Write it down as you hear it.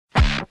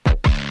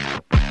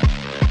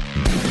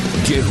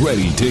Get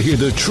ready to hear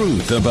the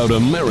truth about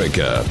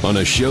America on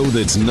a show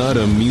that's not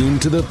immune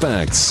to the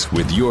facts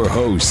with your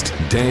host,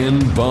 Dan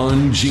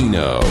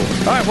Bongino. All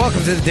right, welcome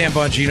to the Dan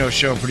Bongino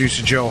Show.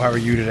 Producer Joe, how are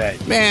you today?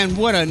 Man,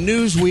 what a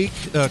news week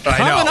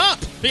coming up.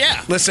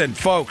 Yeah. Listen,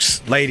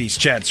 folks, ladies,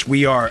 gents,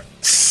 we are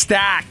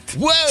stacked.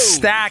 Whoa.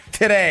 Stacked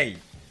today.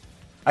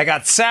 I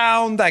got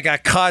sound, I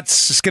got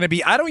cuts. It's going to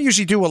be, I don't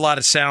usually do a lot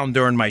of sound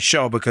during my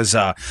show because,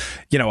 I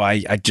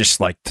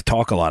just like to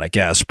talk a lot, I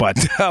guess. But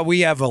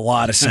we have a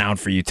lot of sound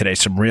for you today.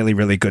 Some really,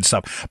 really good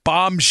stuff.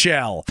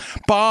 Bombshell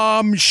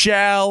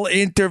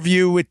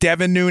interview with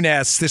Devin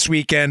Nunes this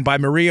weekend by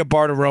Maria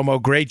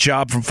Bartiromo. Great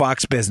job from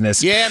Fox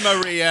Business. Yeah,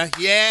 Maria.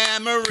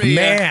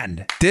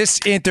 Man, this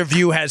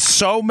interview has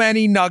so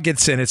many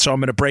nuggets in it, so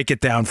I'm going to break it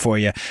down for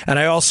you. And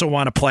I also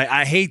want to play,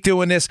 I hate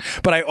doing this,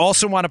 but I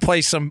also want to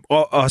play some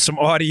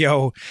audio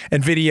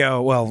and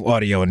video, well,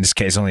 audio in this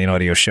case, only an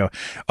audio show,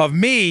 of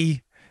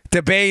me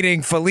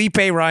debating Felipe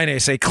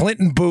Reyes, a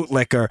Clinton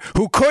bootlicker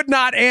who could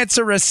not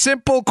answer a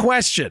simple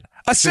question.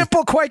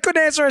 Couldn't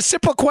answer a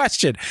simple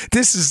question.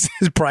 This is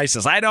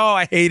priceless. I know,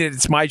 I hate it.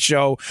 It's my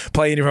show.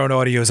 Playing your own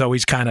audio is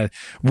always kind of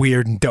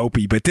weird and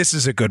dopey, but this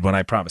is a good one,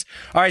 I promise.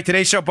 All right,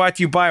 today's show brought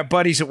to you by our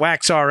buddies at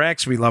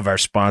WaxRx. We love our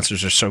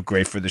sponsors. They're so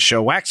great for the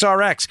show.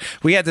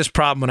 WaxRx. We had this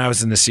problem when I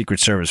was in the Secret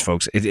Service,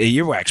 folks.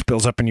 Earwax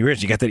builds up in your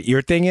ears. You got that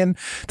ear thing in,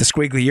 the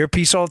squiggly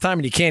earpiece all the time,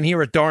 and you can't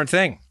hear a darn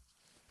thing.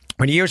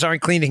 When your ears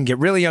aren't clean, it can get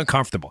really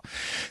uncomfortable.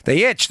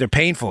 They itch. They're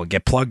painful.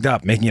 Get plugged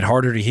up, making it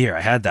harder to hear.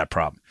 I had that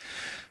problem.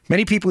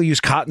 Many people use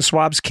cotton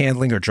swabs,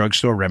 candling, or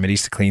drugstore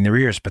remedies to clean their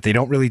ears, but they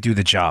don't really do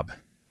the job.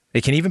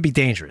 They can even be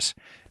dangerous.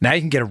 Now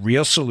you can get a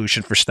real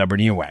solution for stubborn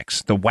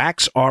earwax. The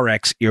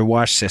WaxRx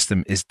earwash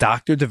system is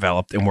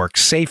doctor-developed and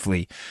works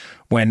safely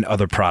when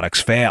other products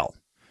fail.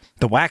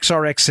 The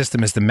WaxRx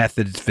system is the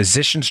method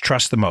physicians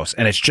trust the most,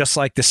 and it's just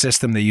like the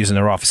system they use in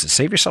their offices.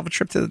 Save yourself a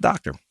trip to the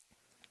doctor.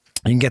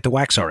 You can get the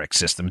WaxRx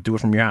system and do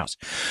it from your house.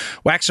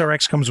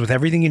 WaxRx comes with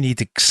everything you need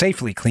to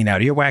safely clean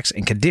out earwax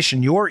and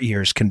condition your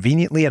ears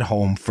conveniently at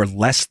home for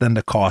less than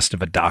the cost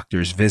of a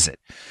doctor's visit.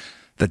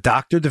 The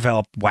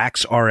doctor-developed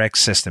WaxRx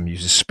system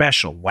uses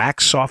special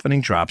wax-softening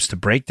drops to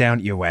break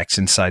down earwax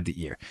inside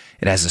the ear.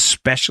 It has a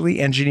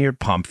specially engineered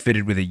pump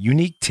fitted with a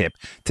unique tip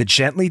to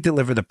gently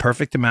deliver the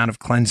perfect amount of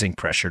cleansing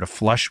pressure to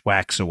flush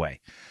wax away.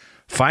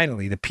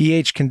 Finally, the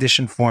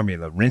pH-conditioned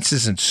formula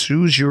rinses and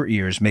soothes your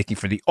ears, making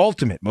for the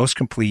ultimate, most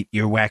complete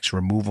earwax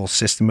removal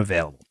system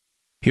available.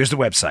 Here's the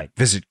website.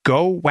 Visit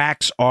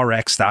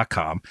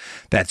GoWaxRx.com.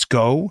 That's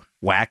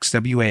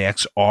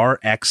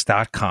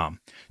GoWaxRx.com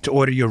to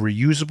order your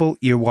reusable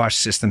earwash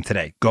system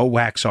today.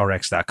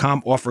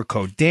 GoWaxRx.com. Offer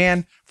code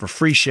Dan for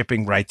free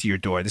shipping right to your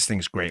door. This thing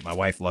is great. My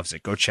wife loves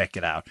it. Go check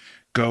it out.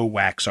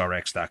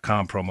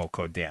 GoWaxRx.com. Promo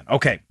code Dan.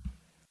 Okay.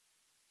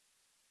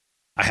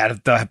 I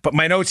had to put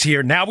my notes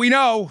here. Now we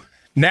know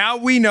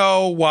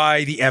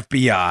why the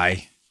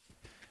FBI,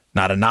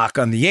 not a knock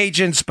on the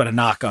agents, but a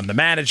knock on the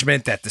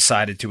management that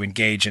decided to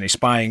engage in a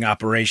spying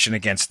operation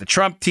against the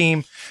Trump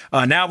team.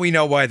 Now we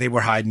know why they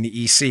were hiding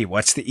the EC.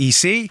 What's the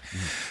EC?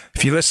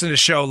 If you listened to the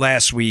show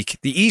last week,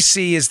 the EC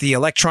is the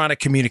electronic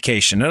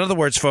communication. In other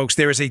words, folks,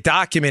 there is a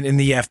document in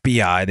the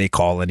FBI, they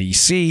call an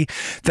EC,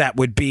 that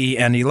would be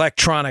an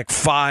electronic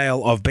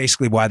file of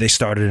basically why they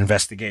started an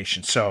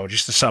investigation. So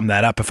just to sum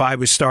that up, if I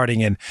was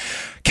starting a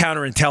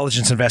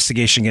counterintelligence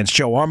investigation against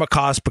Joe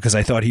Armacost because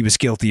I thought he was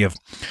guilty of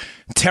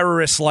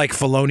terrorist-like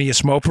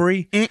felonious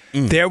mopery,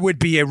 there would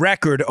be a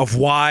record of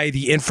why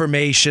the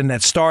information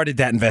that started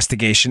that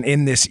investigation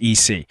in this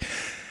EC.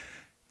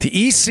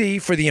 The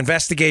EC for the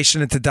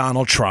investigation into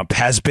Donald Trump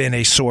has been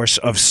a source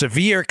of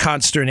severe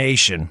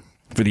consternation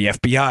for the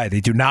FBI.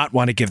 They do not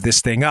want to give this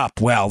thing up.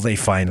 Well, they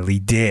finally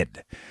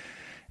did.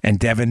 And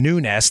Devin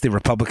Nunes, the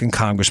Republican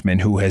congressman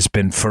who has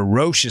been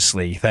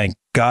ferociously, thank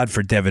God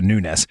for Devin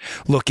Nunes,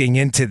 looking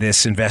into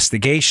this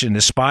investigation,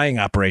 the spying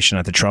operation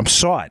onto Trump,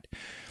 saw it.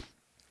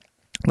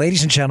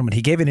 Ladies and gentlemen,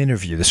 he gave an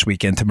interview this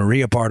weekend to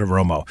Maria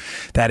Bartiromo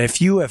that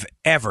if you have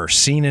ever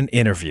seen an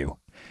interview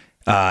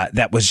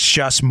that was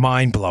just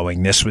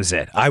mind-blowing, this was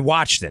it. I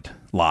watched it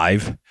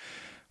live.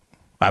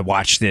 I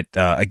watched it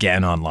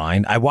again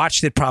online. I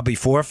watched it probably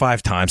 4 or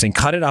 5 times and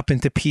cut it up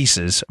into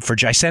pieces.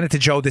 I sent it to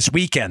Joe this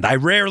weekend. I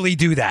rarely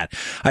do that.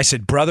 I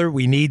said, brother,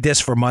 we need this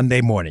for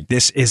Monday morning.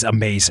 This is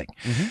amazing.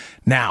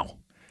 Now,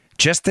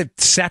 just to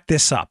set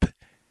this up,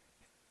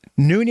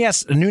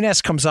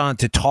 Nunes comes on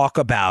to talk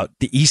about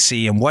the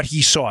EC and what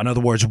he saw. In other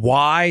words,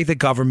 why the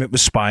government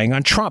was spying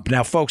on Trump.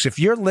 Now, folks, if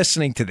you're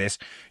listening to this,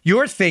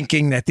 you're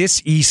thinking that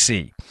this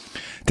EC,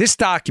 this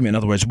document, in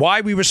other words,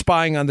 why we were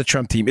spying on the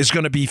Trump team, is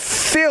going to be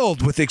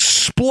filled with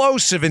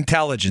explosive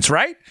intelligence,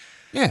 right?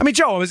 Yeah. I mean,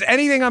 Joe, is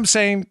anything I'm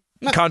saying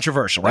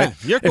controversial, right?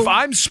 Yeah, you're cool. If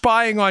I'm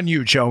spying on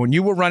you, Joe, and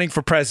you were running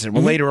for president,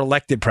 were later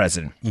elected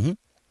president,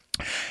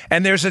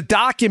 And there's a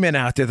document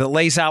out there that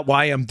lays out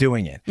why I'm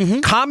doing it.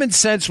 Mm-hmm. Common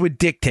sense would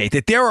dictate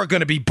that there are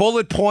going to be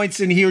bullet points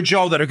in here,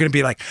 Joe, that are going to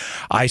be like,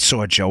 I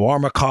saw Joe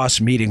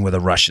Armacost meeting with a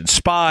Russian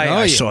spy.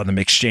 I saw them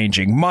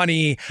exchanging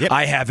money. Yep.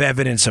 I have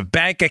evidence of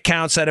bank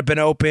accounts that have been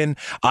open.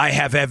 I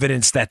have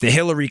evidence that the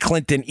Hillary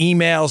Clinton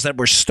emails that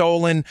were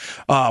stolen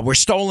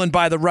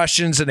by the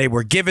Russians and they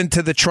were given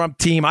to the Trump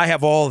team. I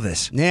have all of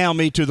this. Nail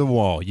me to the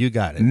wall. You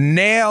got it.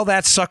 Nail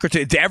that sucker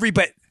to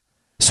everybody.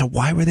 So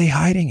why were they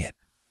hiding it?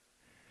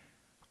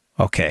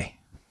 Okay,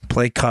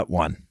 play cut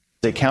one.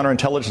 A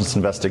counterintelligence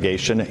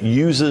investigation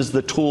uses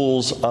the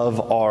tools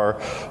of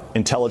our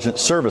intelligence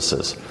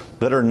services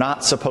that are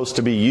not supposed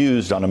to be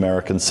used on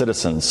American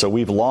citizens. So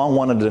we've long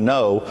wanted to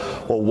know,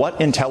 well, what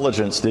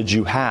intelligence did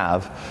you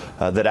have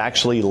that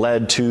actually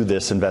led to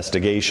this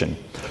investigation?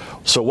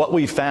 So what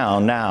we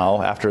found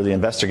now, after the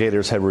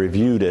investigators have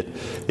reviewed it,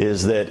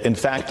 is that, in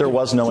fact, there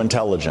was no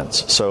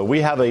intelligence. So we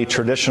have a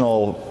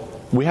traditional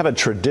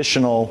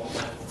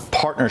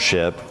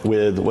partnership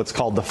with what's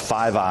called the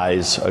Five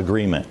Eyes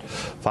Agreement.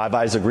 Five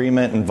Eyes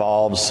Agreement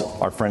involves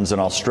our friends in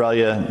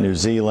Australia, New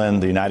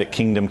Zealand, the United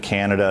Kingdom,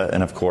 Canada,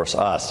 and of course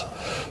us.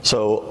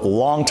 So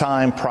long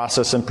time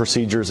process and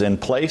procedures in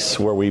place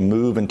where we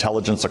move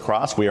intelligence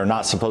across. We are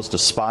not supposed to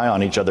spy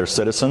on each other's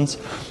citizens,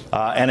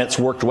 and it's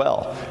worked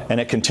well, and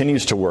it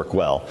continues to work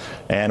well.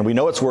 And we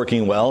know it's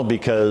working well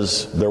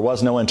because there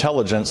was no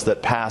intelligence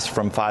that passed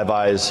from Five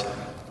Eyes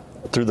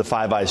through the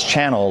Five Eyes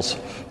channels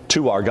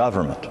to our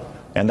government.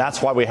 And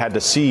that's why we had to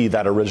see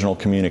that original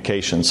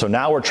communication. So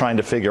now we're trying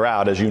to figure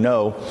out, as you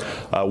know,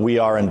 we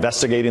are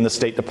investigating the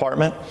State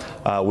Department.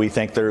 We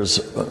think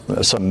there's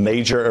some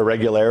major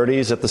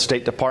irregularities at the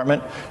State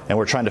Department, and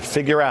we're trying to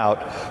figure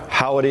out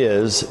how it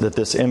is that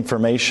this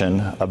information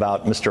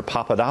about Mr.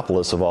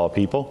 Papadopoulos, of all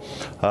people,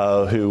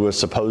 who was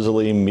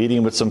supposedly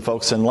meeting with some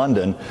folks in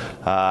London,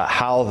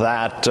 how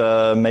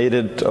that made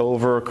it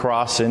over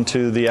across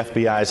into the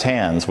FBI's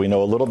hands. We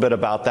know a little bit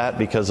about that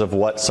because of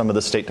what some of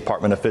the State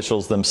Department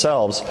officials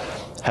themselves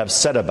have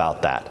said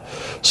about that.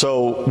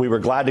 So we were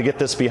glad to get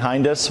this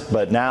behind us,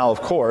 but now, of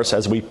course,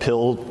 as we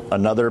peel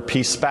another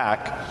piece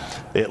back,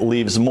 it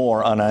leaves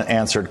more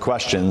unanswered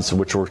questions,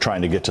 which we're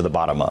trying to get to the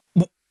bottom of.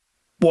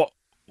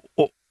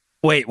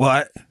 Wait,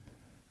 what?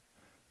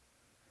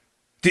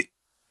 Do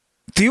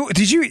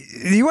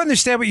you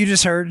understand what you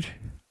just heard?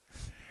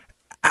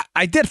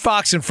 I did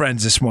Fox and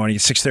Friends this morning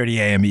at 6:30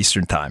 a.m.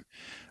 Eastern Time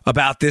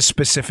about this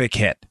specific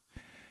hit.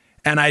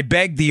 And I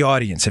beg the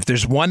audience, if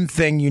there's one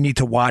thing you need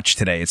to watch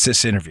today, it's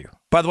this interview.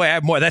 By the way, I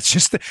have more. That's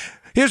just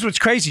here's what's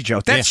crazy, Joe.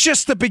 That's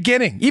just the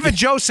beginning. Even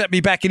Joe sent me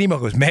back an email,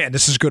 goes, man,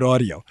 this is good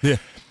audio. Yeah.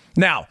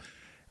 Now,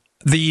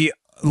 the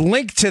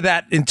link to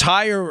that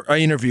entire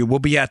interview will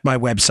be at my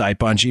website,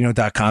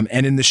 Bongino.com,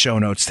 and in the show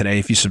notes today.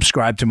 If you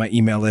subscribe to my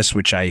email list,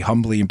 which I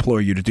humbly implore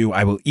you to do,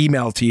 I will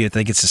email it to you. I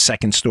think it's the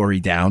second story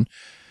down.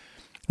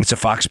 It's a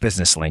Fox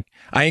Business link.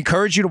 I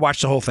encourage you to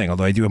watch the whole thing,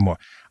 although I do have more.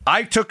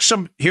 I took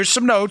here's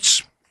some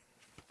notes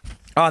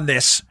on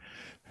this.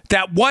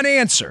 That one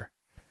answer,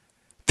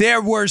 there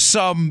were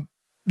some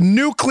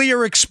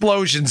nuclear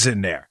explosions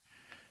in there.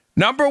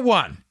 Number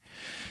one,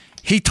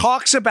 he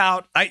talks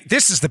about,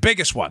 this is the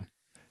biggest one,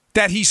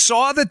 that he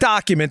saw the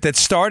document that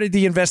started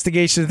the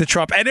investigation of the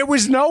Trump, and there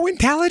was no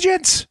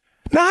intelligence.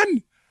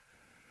 None.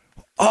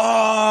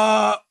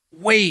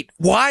 Wait,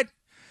 what?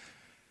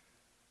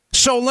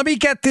 So let me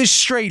get this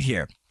straight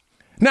here.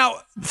 Now,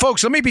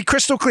 folks, let me be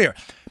crystal clear.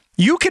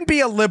 You can be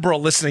a liberal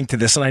listening to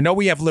this, and I know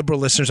we have liberal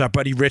listeners. Our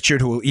buddy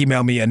Richard, who will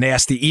email me a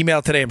nasty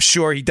email today. I'm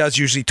sure he does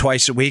usually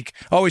twice a week.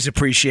 Always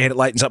appreciate it.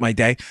 Lightens up my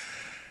day.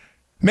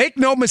 Make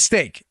no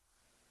mistake.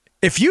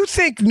 If you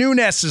think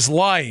Nunes is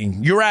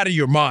lying, you're out of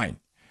your mind.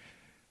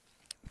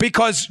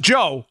 Because,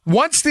 Joe,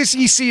 once this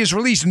EC is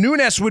released,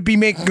 Nunes would be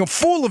making a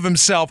fool of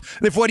himself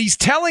if what he's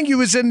telling you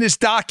is in this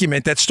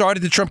document that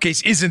started the Trump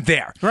case isn't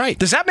there. Right.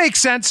 Does that make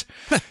sense?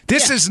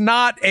 This is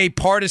not a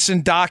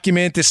partisan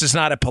document. This is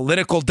not a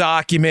political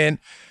document.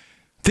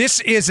 This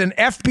is an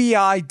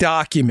FBI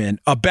document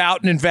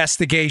about an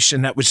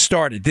investigation that was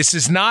started. This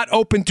is not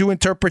open to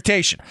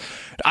interpretation.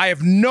 I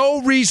have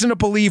no reason to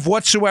believe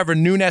whatsoever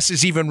Nunes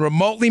is even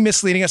remotely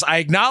misleading us. I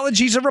acknowledge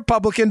he's a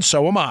Republican.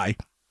 So am I.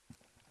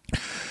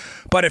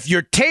 But if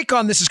your take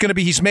on this is going to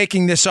be he's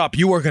making this up,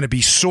 you are going to be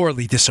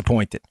sorely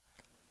disappointed.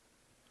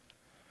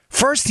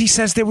 First, he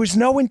says there was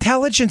no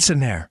intelligence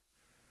in there.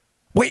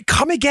 Wait,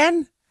 come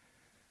again?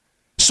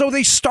 So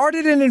they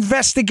started an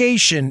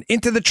investigation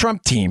into the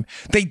Trump team.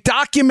 They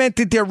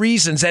documented their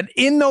reasons. And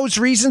in those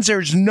reasons,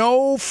 there's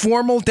no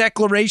formal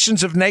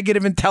declarations of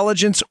negative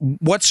intelligence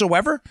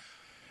whatsoever.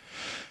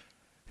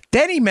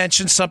 Then he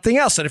mentioned something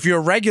else. And if you're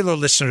a regular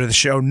listener to the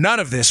show, none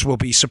of this will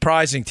be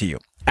surprising to you.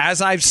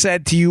 As I've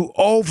said to you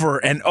over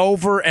and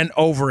over and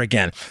over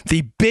again,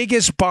 the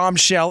biggest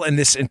bombshell in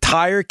this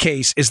entire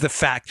case is the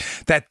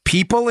fact that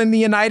people in the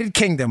United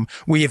Kingdom,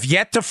 we have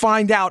yet to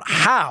find out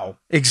how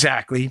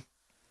exactly,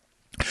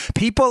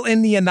 people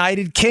in the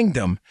United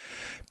Kingdom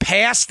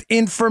passed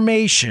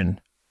information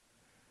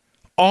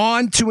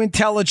on to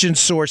intelligence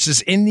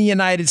sources in the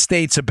United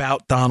States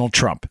about Donald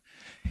Trump.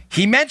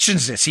 He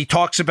mentions this. He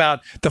talks about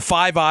the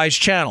Five Eyes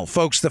Channel.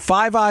 Folks, the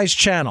Five Eyes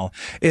Channel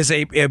is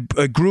a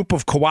group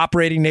of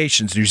cooperating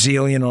nations, New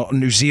Zealand,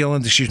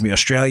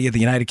 Australia, the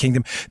United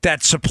Kingdom,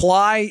 that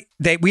supply.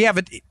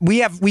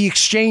 We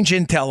exchange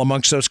intel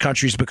amongst those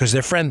countries because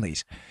they're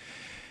friendlies.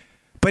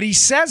 But he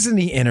says in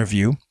the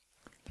interview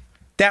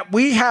that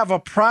we have a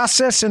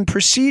process and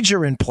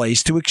procedure in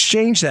place to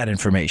exchange that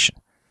information.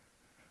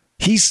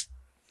 He's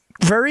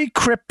very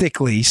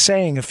cryptically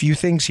saying a few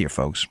things here,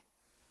 folks.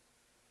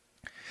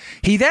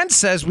 He then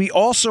says we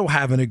also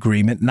have an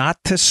agreement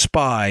not to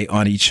spy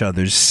on each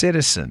other's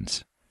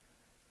citizens.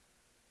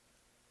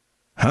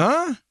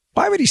 Huh?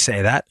 Why would he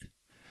say that?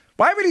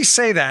 Why would he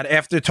say that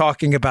after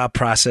talking about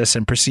process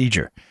and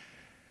procedure?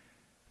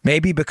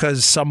 Maybe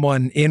because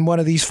someone in one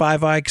of these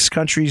Five Eyes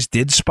countries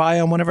did spy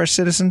on one of our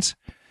citizens?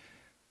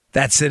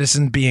 That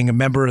citizen being a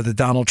member of the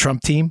Donald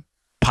Trump team?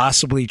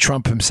 Possibly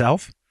Trump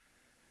himself?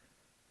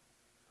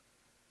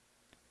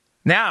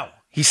 Now,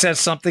 he says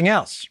something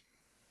else.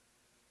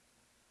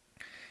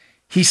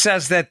 He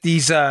says that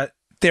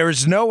there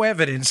is no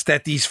evidence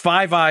that these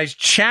Five Eyes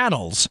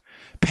channels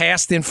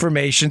passed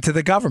information to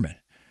the government.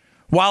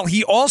 While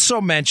he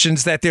also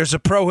mentions that there's a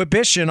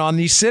prohibition on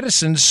these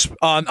citizens,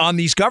 on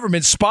these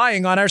governments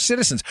spying on our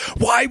citizens.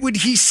 Why would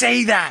he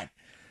say that?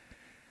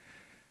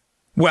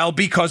 Well,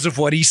 because of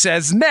what he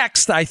says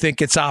next, I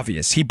think it's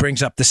obvious. He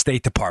brings up the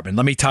State Department.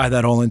 Let me tie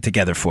that all in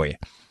together for you.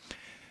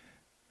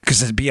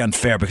 Because it'd be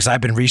unfair, because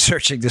I've been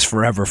researching this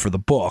forever for the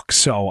book,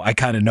 so I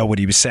kind of know what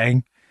he was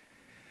saying.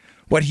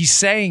 What he's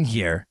saying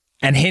here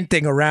and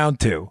hinting around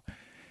to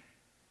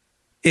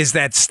is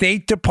that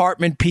State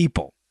Department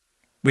people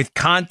with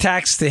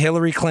contacts to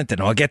Hillary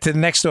Clinton. I'll get to the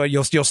next story.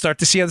 You'll start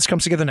to see how this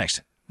comes together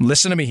next.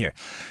 Listen to me here.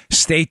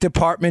 State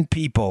Department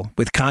people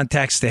with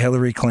contacts to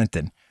Hillary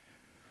Clinton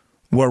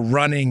were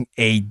running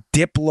a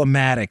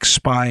diplomatic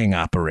spying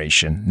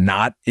operation,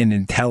 not an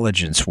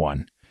intelligence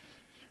one,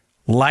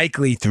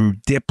 likely through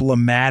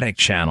diplomatic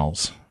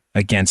channels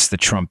against the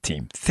Trump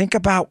team. Think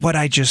about what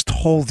I just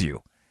told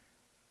you.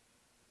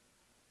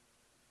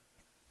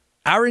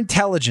 Our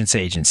intelligence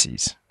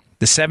agencies,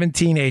 the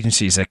 17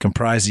 agencies that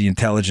comprise the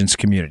intelligence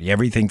community,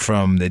 everything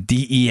from the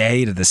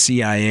DEA to the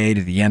CIA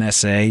to the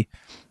NSA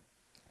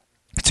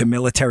to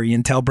military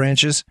intel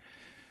branches,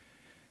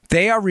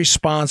 they are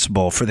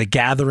responsible for the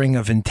gathering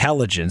of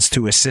intelligence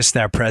to assist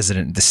our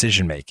president in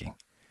decision-making.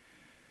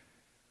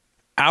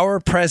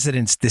 Our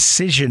president's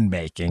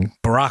decision-making,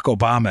 Barack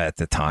Obama at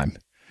the time,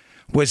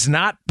 was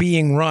not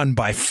being run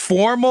by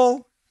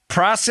formal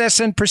process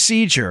and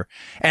procedure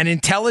and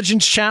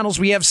intelligence channels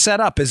we have set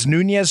up, as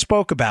Nunez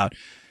spoke about,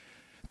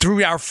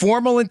 through our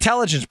formal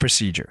intelligence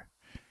procedure.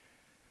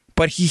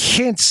 But he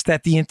hints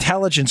that the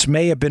intelligence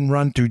may have been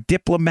run through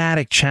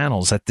diplomatic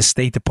channels at the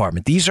State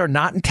Department. These are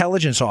not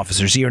intelligence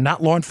officers. These are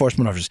not law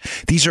enforcement officers.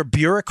 These are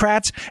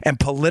bureaucrats and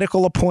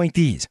political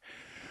appointees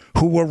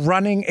who were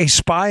running a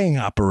spying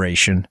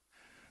operation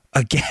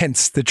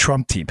against the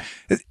Trump team.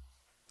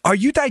 Are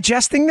you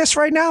digesting this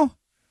right now?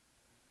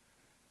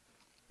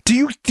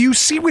 Do you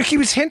see what he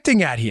was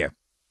hinting at here?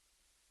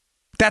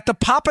 That the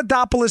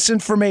Papadopoulos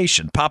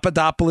information,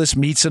 Papadopoulos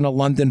meets in a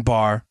London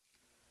bar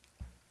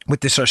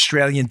with this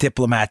Australian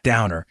diplomat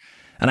Downer.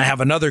 And I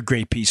have another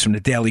great piece from the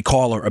Daily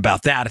Caller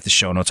about that at the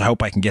show notes. I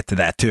hope I can get to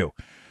that too,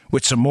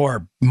 with some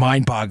more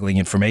mind-boggling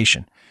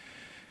information.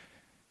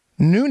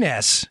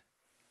 Nunez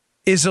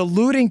is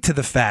alluding to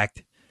the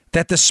fact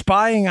that the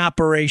spying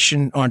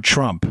operation on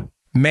Trump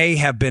may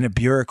have been a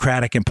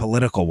bureaucratic and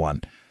political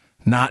one,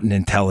 not an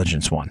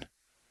intelligence one.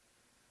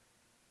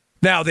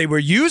 Now, they were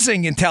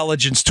using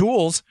intelligence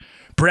tools.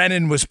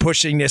 Brennan was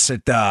pushing this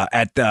up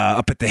at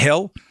the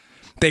Hill.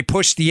 They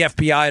pushed the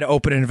FBI to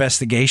open an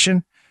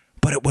investigation,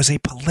 but it was a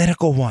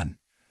political one.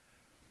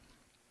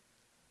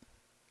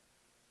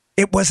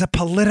 It was a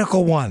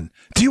political one.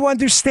 Do you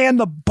understand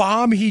the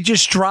bomb he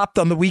just dropped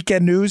on the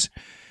weekend news?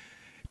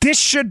 This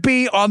should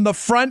be on the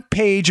front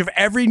page of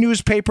every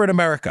newspaper in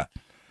America.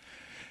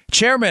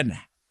 Chairman,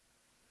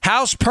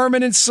 House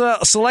Permanent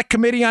Select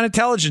Committee on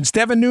Intelligence,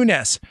 Devin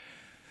Nunes,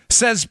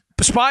 says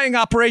spying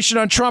operation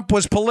on Trump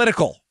was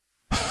political.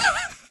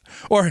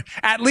 Or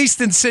at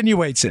least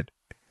insinuates it.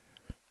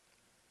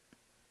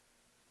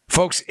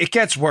 Folks, it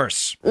gets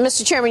worse.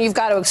 Mr. Chairman, you've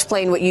got to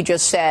explain what you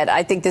just said.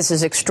 I think this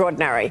is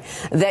extraordinary.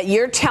 That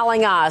you're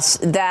telling us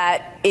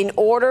that in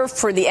order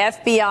for the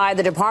FBI,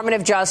 the Department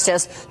of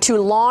Justice, to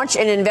launch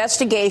an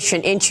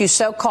investigation into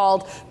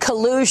so-called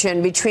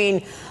collusion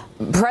between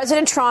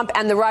President Trump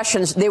and the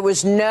Russians, there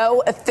was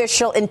no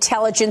official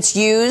intelligence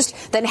used.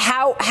 Then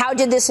how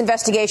did this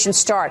investigation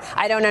start?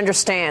 I don't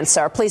understand,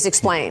 sir. Please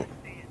explain.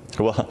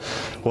 Well,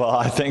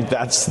 I think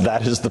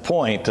that is the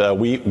point.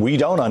 We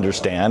don't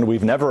understand.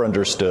 We've never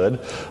understood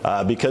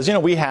because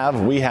we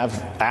have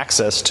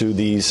access to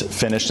these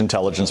finished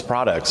intelligence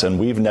products, and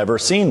we've never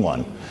seen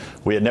one.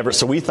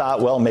 So we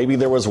thought, well, maybe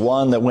there was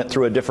one that went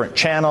through a different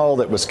channel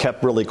that was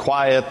kept really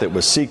quiet, that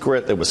was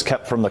secret, that was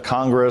kept from the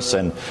Congress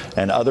and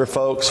other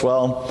folks.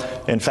 Well,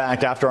 in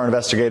fact, after our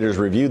investigators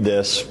reviewed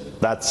this,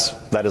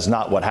 that is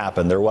not what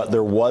happened. There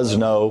was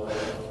no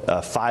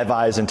Five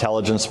Eyes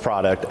intelligence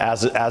product,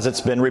 as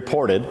it's been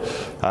reported,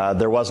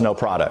 there was no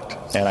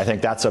product. And I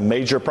think that's a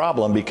major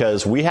problem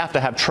because we have to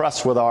have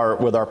trust with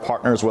our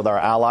partners, with our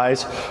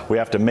allies. We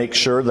have to make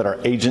sure that our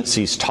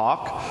agencies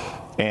talk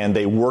and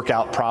they work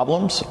out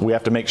problems. We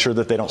have to make sure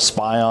that they don't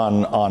spy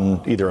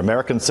on either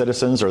American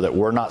citizens or that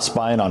we're not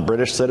spying on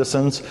British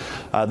citizens.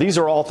 These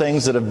are all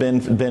things that have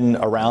been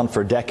around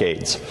for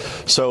decades.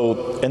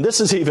 So, and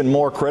this is even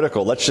more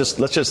critical. Let's just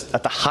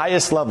at the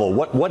highest level,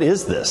 what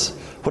is this?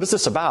 What is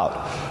this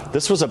about?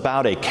 This was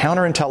about a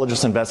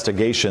counterintelligence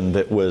investigation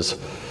that was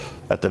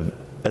at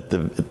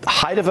the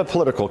height of a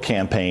political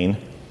campaign,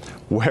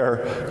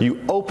 where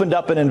you opened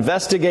up an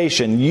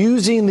investigation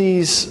using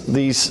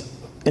these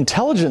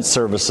intelligence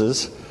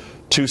services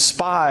to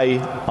spy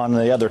on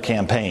the other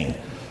campaign.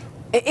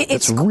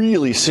 It's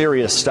really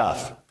serious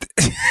stuff.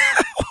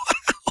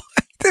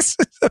 It's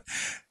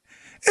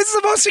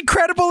the most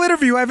incredible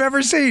interview I've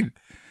ever seen.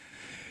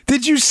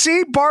 Did you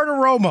see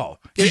Bartiromo?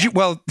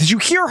 Did you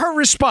hear her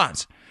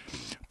response?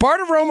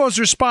 Bartiromo's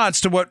response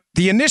to what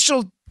the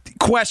initial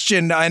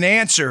question and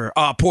answer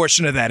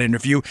portion of that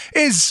interview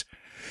is,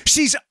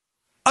 she's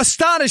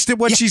astonished at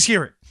what she's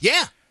hearing.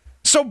 Yeah.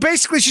 So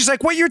basically, she's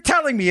like, what you're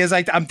telling me is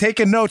I'm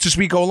taking notes as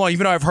we go along,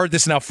 even though I've heard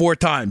this now 4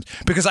 times,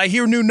 because I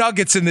hear new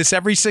nuggets in this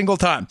every single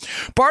time.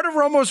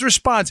 Bartiromo's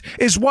response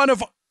is one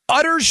of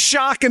utter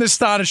shock and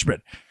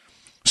astonishment.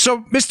 So,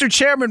 Mr.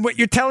 Chairman, what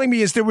you're telling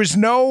me is there was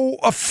no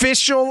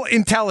official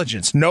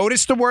intelligence.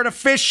 Notice the word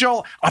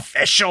official,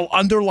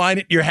 underline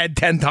it in your head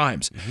 10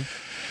 times. Mm-hmm.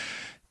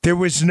 There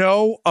was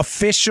no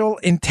official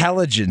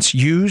intelligence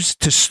used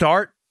to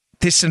start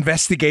this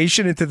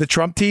investigation into the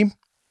Trump team?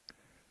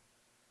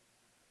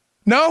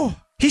 No,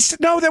 he said,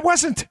 no, there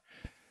wasn't.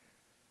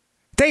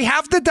 They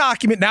have the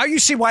document. Now you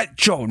see why,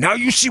 Joe, the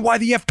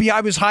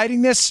FBI was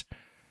hiding this?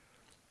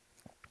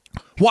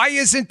 Why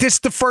isn't this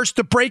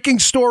the breaking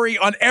story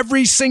on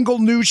every single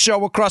news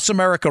show across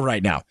America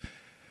right now?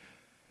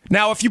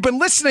 Now, if you've been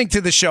listening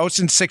to the show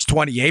since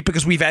 628,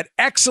 because we've had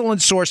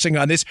excellent sourcing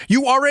on this,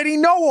 you already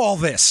know all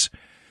this.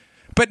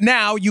 But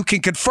now you can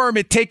confirm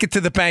it, take it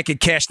to the bank, and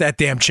cash that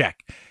damn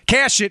check.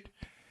 Cash it.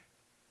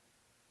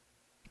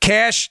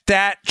 Cash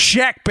that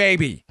check,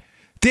 baby.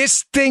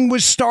 This thing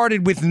was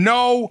started with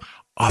no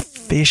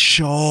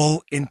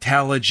official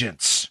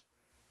intelligence.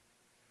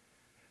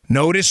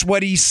 Notice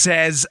what he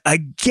says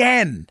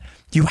again.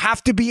 You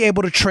have to be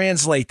able to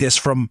translate this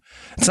from,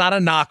 it's not a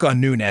knock on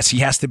Nunes, he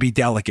has to be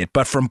delicate,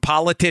 but from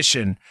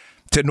politician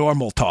to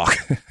normal talk.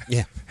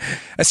 Yeah.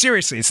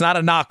 Seriously, it's not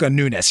a knock on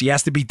Nunes. He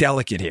has to be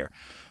delicate here,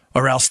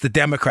 or else the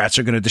Democrats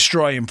are going to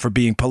destroy him for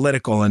being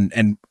political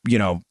and you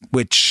know,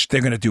 which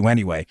they're going to do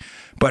anyway,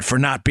 but for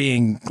not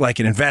being like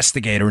an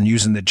investigator and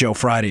using the Joe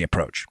Friday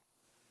approach.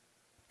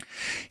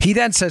 He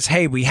then says,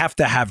 hey, we have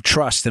to have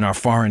trust in our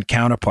foreign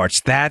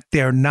counterparts that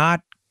they're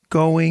not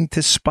going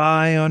to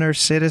spy on our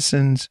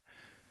citizens.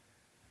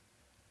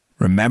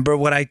 Remember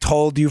what I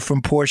told you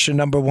from portion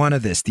number 1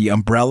 of this, the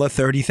umbrella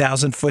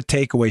 30,000-foot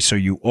takeaway, so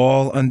you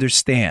all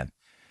understand.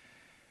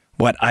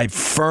 What I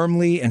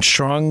firmly and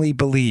strongly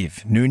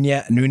believe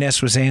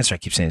Nunes was answering, I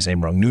keep saying his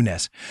name wrong,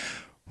 Nunes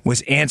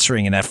was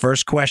answering in that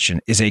first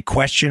question is a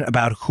question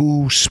about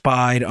who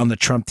spied on the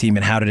Trump team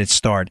and how did it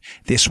start.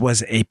 This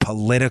was a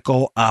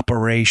political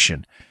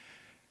operation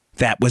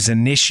that was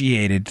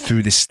initiated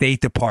through the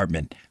State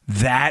Department.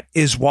 That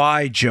is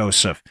why,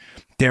 Joseph,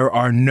 there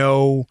are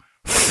no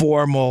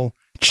formal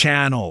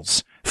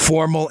channels,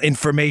 formal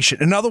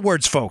information. In other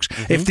words, folks,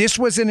 if this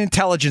was an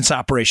intelligence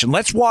operation,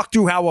 let's walk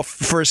through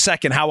for a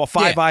second how a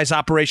Five Eyes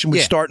operation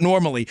would start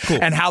normally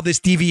and how this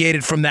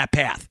deviated from that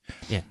path.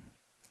 Yeah.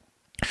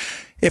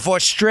 If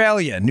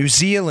Australia, New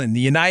Zealand, the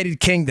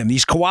United Kingdom,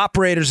 these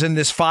cooperators in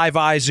this Five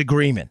Eyes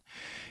agreement,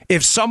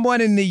 if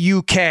someone in the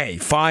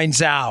UK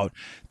finds out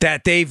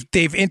that they've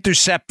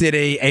intercepted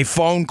a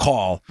phone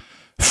call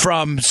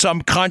from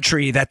some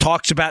country that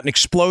talks about an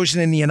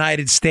explosion in the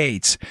United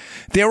States,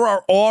 there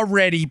are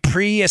already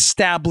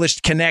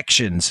pre-established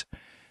connections.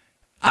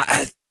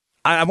 I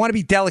want to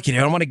be delicate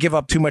here. I don't want to give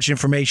up too much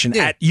information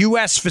at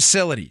U.S.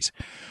 facilities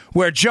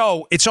where,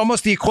 Joe, it's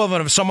almost the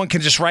equivalent of someone can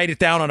just write it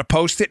down on a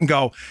Post-it and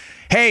go,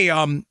 hey,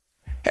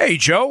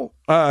 Joe,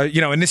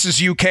 and this is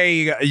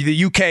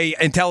the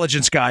UK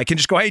intelligence guy can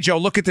just go, hey, Joe,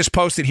 look at this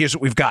Post-it. Here's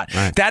what we've got.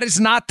 Right. That is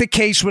not the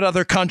case with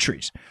other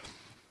countries.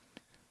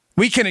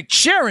 We can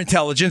share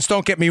intelligence,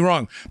 don't get me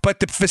wrong, but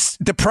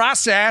the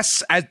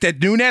process that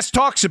Nunes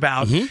talks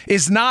about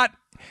is not,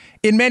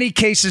 in many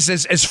cases,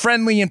 as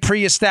friendly and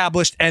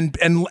pre-established and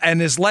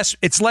is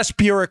less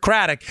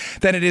bureaucratic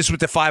than it is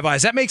with the Five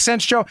Eyes. That makes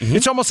sense, Joe?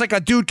 It's almost like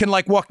a dude can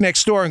walk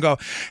next door and go,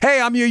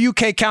 hey, I'm your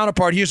UK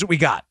counterpart. Here's what we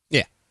got.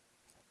 Yeah.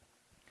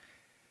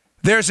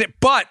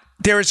 But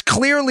there is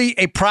clearly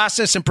a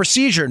process and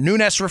procedure.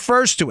 Nunes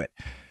refers to it.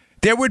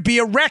 There would be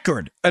a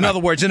record, in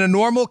other words, in a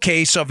normal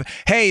case of,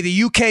 hey,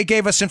 the UK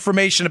gave us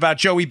information about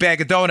Joey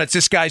Bag of Donuts.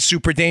 This guy's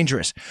super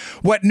dangerous.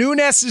 What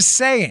Nunes is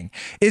saying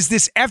is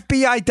this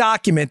FBI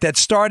document that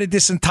started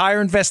this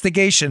entire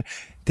investigation,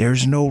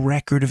 there's no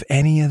record of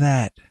any of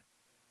that.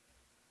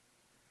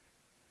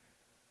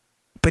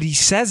 But he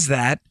says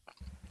that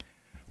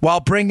while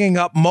bringing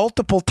up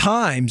multiple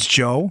times,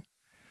 Joe,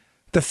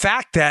 the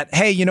fact that,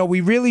 hey,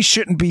 we really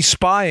shouldn't be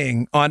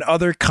spying on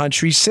other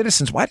countries'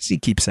 citizens. Why does he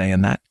keep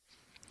saying that?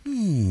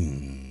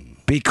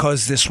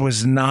 Because this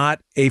was not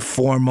a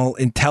formal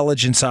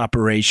intelligence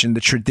operation,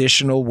 the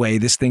traditional way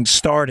this thing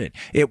started.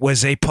 It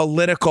was a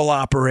political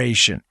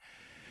operation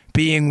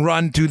being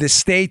run through the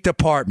State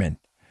Department.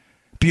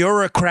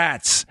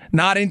 Bureaucrats,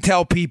 not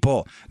intel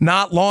people,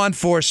 not law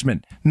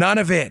enforcement, none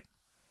of it.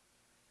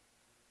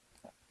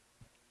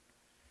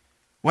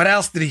 What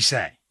else did he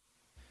say?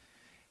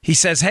 He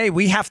says, hey,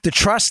 we have to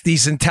trust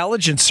these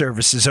intelligence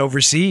services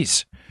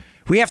overseas.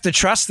 We have to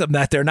trust them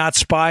that they're not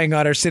spying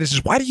on our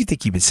citizens. Why do you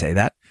think he would say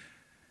that?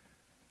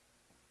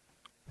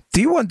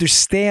 Do you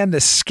understand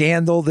the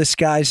scandal this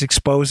guy's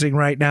exposing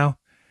right now?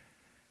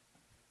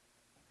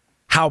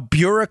 How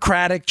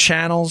bureaucratic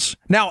channels...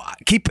 Now,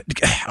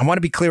 I want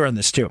to be clear on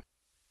this, too.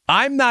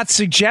 I'm not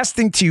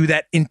suggesting to you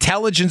that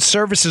intelligence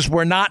services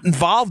were not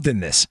involved in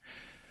this,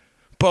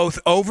 both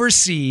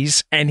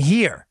overseas and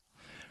here.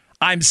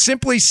 I'm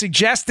simply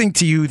suggesting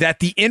to you that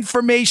the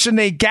information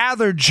they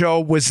gathered, Joe,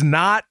 was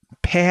not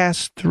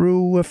passed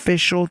through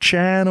official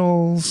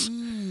channels.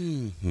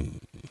 Mm-hmm.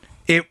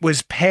 It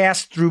was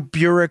passed through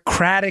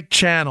bureaucratic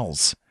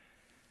channels.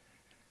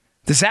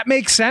 Does that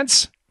make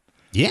sense?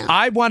 Yeah.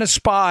 I want to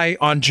spy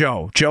on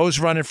Joe. Joe's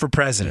running for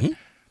president.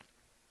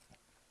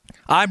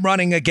 Mm-hmm. I'm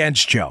running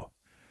against Joe.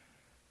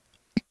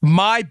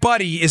 My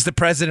buddy is the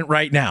president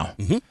right now.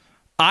 Mm-hmm.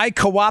 I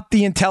co-opt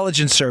the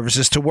intelligence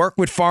services to work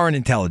with foreign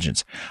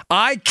intelligence.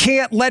 I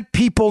can't let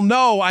people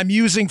know I'm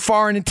using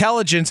foreign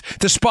intelligence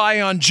to spy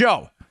on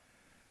Joe.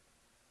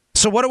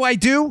 So what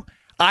do?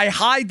 I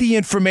hide the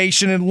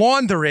information and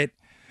launder it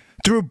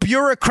through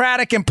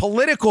bureaucratic and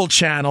political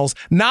channels,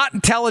 not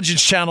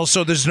intelligence channels,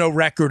 so there's no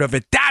record of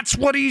it. That's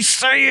what he's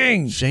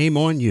saying. Shame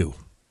on you.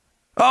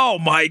 Oh,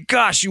 my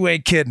gosh, you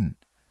ain't kidding.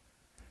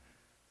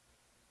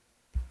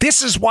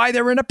 This is why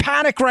they're in a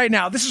panic right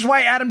now. This is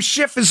why Adam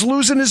Schiff is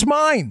losing his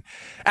mind.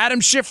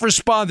 Adam Schiff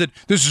responded,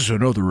 this is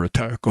another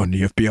attack on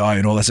the FBI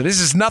and all that. So this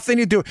has nothing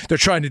to do. They're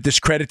trying to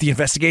discredit the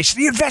investigation.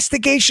 The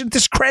investigation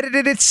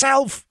discredited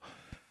itself.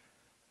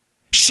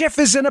 Schiff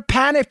is in a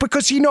panic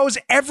because he knows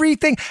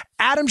everything.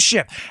 Adam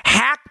Schiff,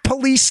 hack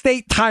police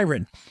state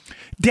tyrant,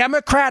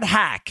 Democrat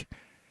hack,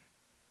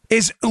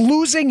 is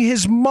losing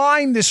his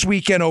mind this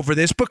weekend over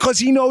this because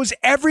he knows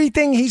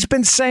everything he's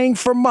been saying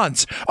for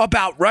months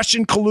about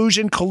Russian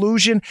collusion.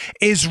 Collusion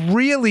is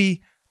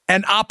really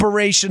an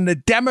operation the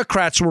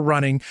Democrats were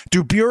running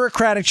through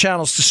bureaucratic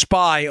channels to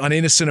spy on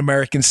innocent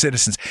American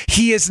citizens.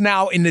 He is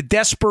now in the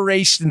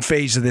desperation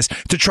phase of this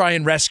to try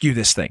and rescue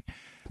this thing.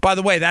 By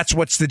the way, that's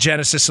what's the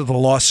genesis of the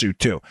lawsuit,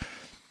 too.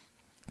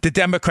 The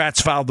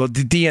Democrats the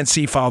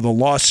DNC filed a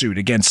lawsuit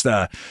against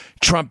the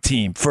Trump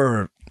team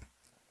for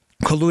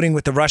colluding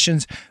with the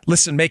Russians.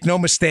 Listen, make no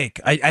mistake.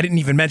 I didn't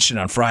even mention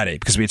it on Friday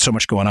because we had so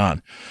much going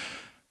on.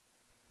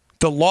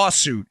 The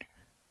lawsuit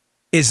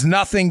is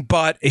nothing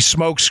but a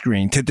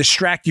smokescreen to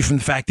distract you from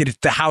the fact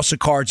that the house of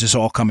cards is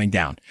all coming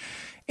down.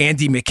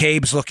 Andy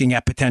McCabe's looking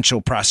at potential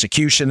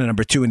prosecution, and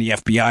number 2 in the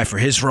FBI for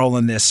his role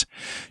in this.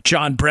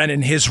 John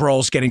Brennan, his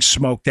role's getting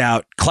smoked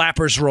out.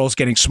 Clapper's role's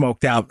getting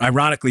smoked out,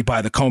 ironically,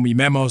 by the Comey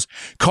memos.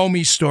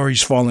 Comey's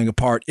story's falling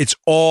apart. It's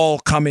all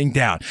coming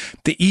down.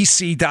 The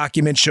EC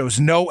document shows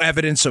no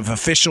evidence of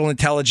official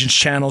intelligence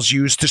channels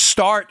used to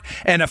start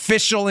an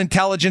official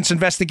intelligence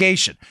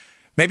investigation.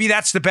 Maybe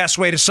that's the best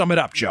way to sum it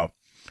up, Joe.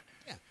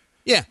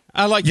 Yeah,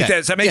 I like that.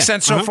 Does that make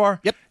sense so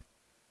far? Yep.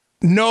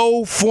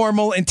 No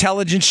formal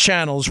intelligence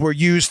channels were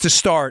used to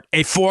start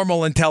a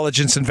formal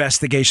intelligence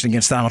investigation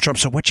against Donald Trump.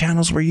 So what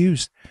channels were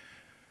used?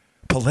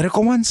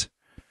 Political ones?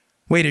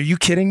 Wait, are you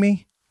kidding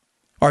me?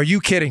 Are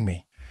you kidding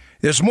me?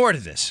 There's more to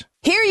this.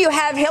 Here you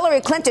have Hillary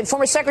Clinton,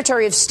 former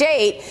Secretary of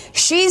State.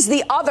 She's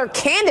the other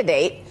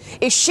candidate.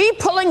 Is she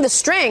pulling the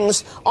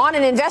strings on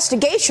an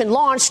investigation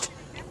launched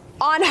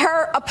on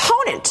her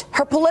opponent,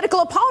 her political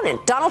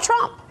opponent, Donald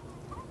Trump?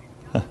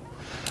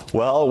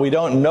 Well, we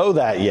don't know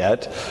that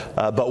yet,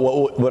 but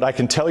what I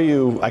can tell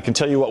you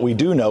what we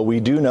do know.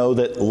 We do know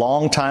that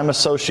longtime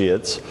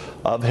associates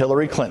of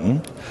Hillary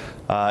Clinton,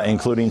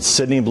 including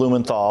Sidney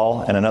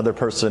Blumenthal and another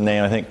person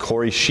named, I think,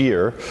 Corey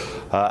Scheer,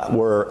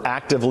 were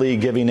actively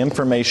giving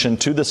information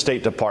to the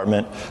State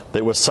Department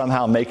that was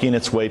somehow making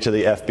its way to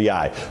the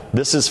FBI.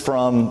 This is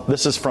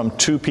from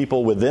 2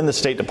 people within the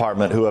State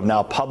Department who have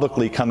now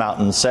publicly come out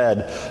and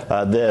said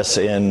this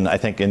in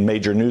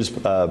major news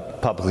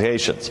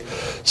publications.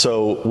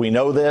 So we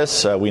know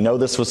this. We know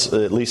this was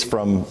at least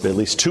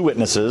 2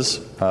 witnesses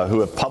who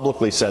have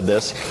publicly said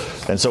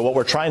this. And so what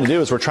we're trying to do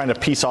is we're trying to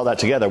piece all that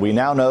together. We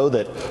now know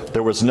that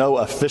there was no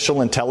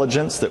official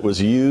intelligence that was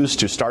used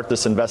to start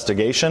this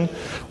investigation.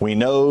 We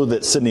know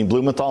that Sidney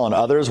Blumenthal and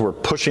others were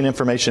pushing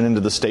information into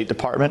the State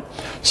Department.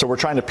 So we're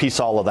trying to piece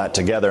all of that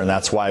together, and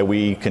that's why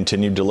we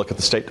continued to look at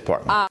the State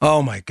Department.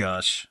 Oh, my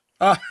gosh.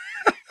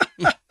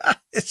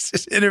 It's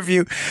this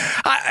interview.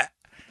 I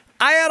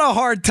had a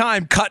hard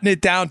time cutting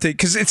it down to,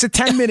 because it's a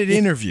 10-minute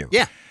interview.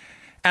 Yeah.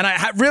 And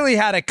I really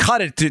had to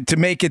cut it to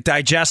make it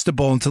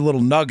digestible into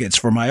little nuggets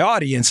for my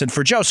audience and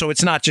for Joe, so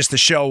it's not just a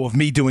show of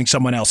me doing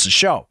someone else's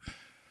show.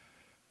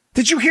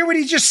 Did you hear what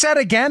he just said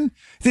again?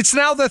 It's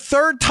now the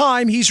third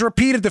time he's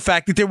repeated the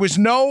fact that there was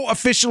no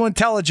official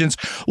intelligence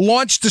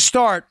launched to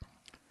start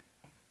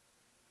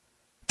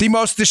the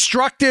most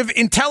destructive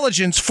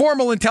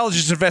formal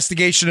intelligence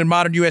investigation in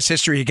modern U.S.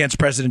 history against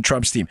President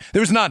Trump's team.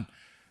 There was none.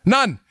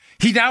 None.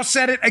 He now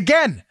said it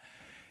again.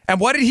 And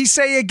what did he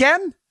say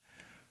again?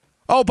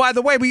 Oh, by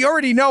the way, we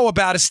already know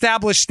about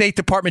established State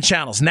Department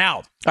channels.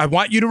 Now, I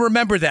want you to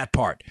remember that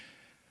part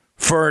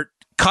for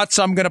cuts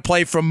I'm going to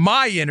play from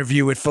my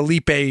interview with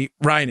Felipe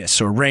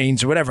Reines or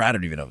Reigns or whatever. I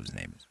don't even know what his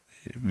name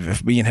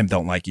is. Me and him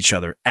don't like each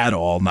other at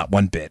all, not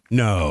one bit.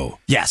 No.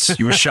 Yes,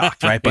 you were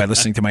shocked, right, by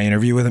listening to my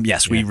interview with him?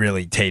 Yes, we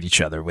really hate each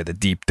other with a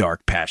deep,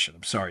 dark passion.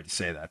 I'm sorry to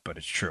say that, but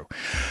it's true.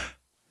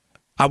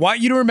 I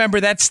want you to remember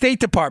that State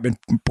Department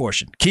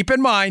portion. Keep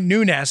in mind,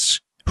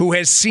 Nunes, who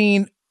has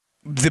seen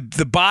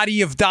the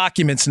body of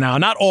documents now,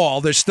 not all,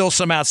 there's still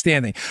some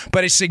outstanding,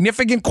 but a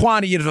significant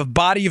quantity of a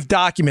body of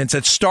documents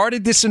that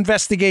started this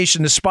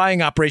investigation, the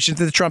spying operation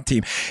to the Trump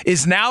team,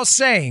 is now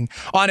saying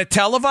on a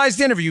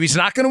televised interview, he's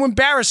not going to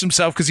embarrass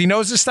himself because he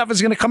knows this stuff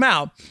is going to come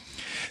out,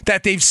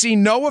 that they've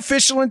seen no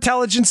official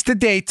intelligence to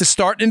date to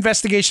start an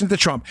investigation into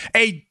Trump.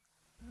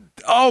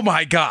 Oh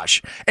my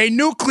gosh, a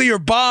nuclear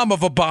bomb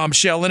of a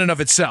bombshell in and of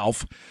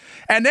itself.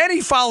 And then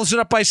he follows it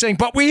up by saying,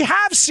 but we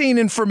have seen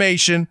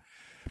information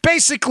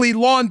basically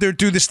laundered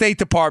through the State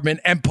Department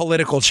and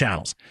political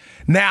channels.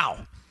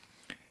 Now,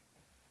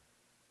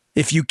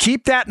 if you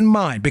keep that in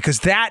mind, because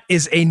that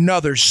is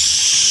another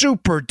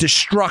super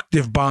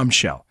destructive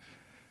bombshell,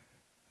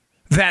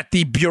 that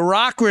the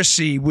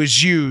bureaucracy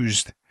was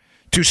used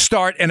to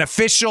start an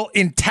official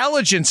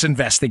intelligence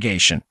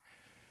investigation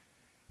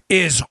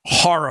is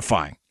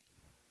horrifying.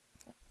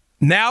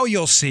 Now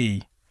you'll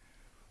see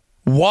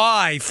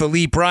why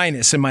Felipe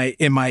Reines, in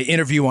my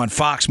interview on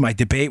Fox, my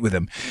debate with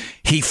him,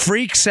 he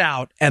freaks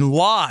out and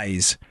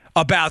lies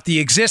about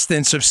the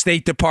existence of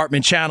State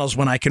Department channels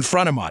when I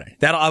confront him on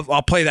it.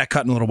 I'll play that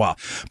cut in a little while.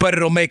 But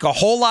it'll make a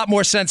whole lot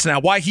more sense now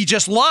why he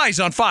just lies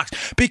on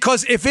Fox.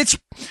 Because if it's...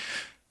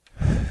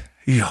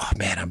 Oh,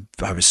 man,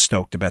 I was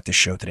stoked about this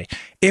show today.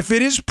 If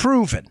it is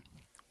proven,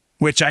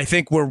 which I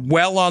think we're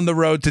well on the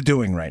road to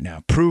doing right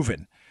now,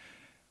 proven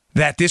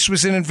that this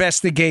was an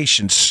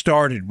investigation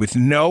started with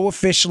no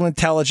official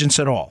intelligence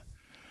at all,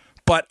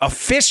 but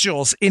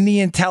officials in the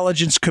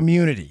intelligence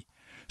community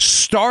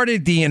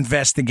started the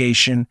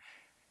investigation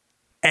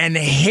and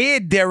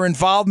hid their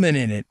involvement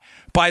in it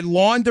by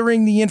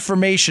laundering the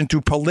information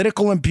through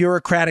political and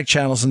bureaucratic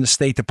channels in the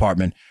State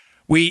Department,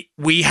 we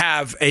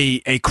have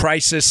a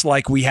crisis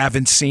like we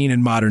haven't seen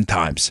in modern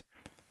times.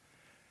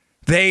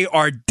 They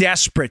are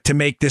desperate to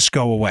make this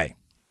go away.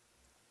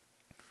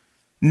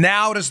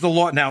 Now does the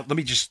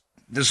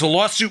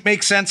lawsuit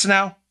make sense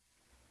now?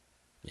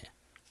 Yeah.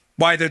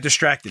 Why they're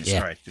distracted. Yeah.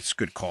 All right, it's a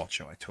good call,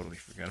 Joe. I totally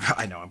forgot.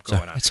 I know, I'm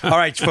going on. All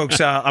right, folks,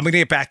 I'm going to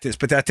get back to this.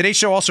 But today's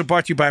show also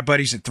brought to you by our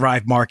buddies at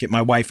Thrive Market.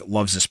 My wife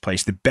loves this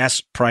place. The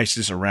best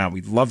prices around. We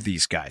love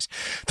these guys.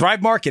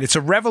 Thrive Market, it's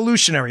a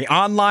revolutionary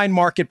online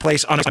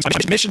marketplace on a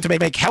mission to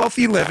make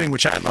healthy living,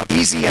 which I love,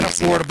 easy and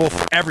affordable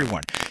for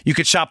everyone. You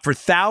could shop for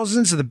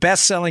thousands of the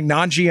best-selling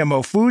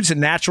non-GMO foods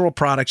and natural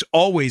products,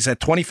 always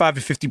at 25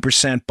 to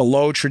 50%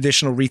 below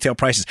traditional retail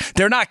prices.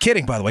 They're not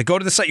kidding, by the way. Go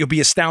to the site. You'll be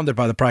astounded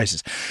by the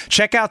prices.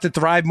 Check out the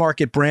Thrive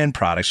Market brand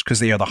products because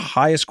they are the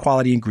highest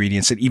quality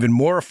ingredients at even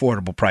more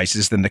affordable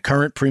prices than the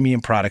current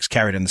premium products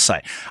carried on the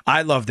site.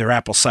 I love their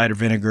apple cider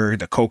vinegar,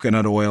 the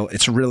coconut oil.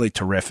 It's really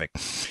terrific.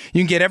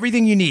 You can get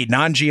everything you need: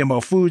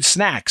 non-GMO foods,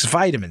 snacks,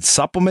 vitamins,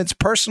 supplements,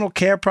 personal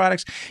care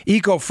products,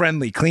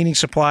 eco-friendly cleaning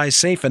supplies,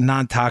 safe and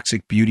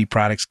non-toxic beauty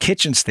products,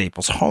 kitchen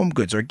staples, home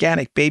goods,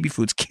 organic baby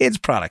foods, kids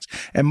products,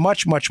 and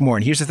much, much more.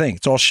 And here's the thing.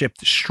 It's all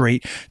shipped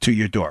straight to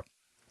your door.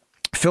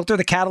 Filter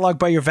the catalog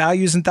by your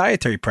values and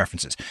dietary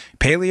preferences.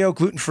 Paleo,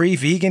 gluten-free,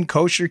 vegan,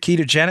 kosher,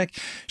 ketogenic.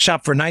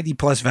 Shop for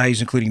 90-plus values,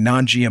 including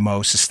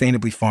non-GMO,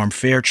 sustainably farmed,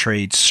 fair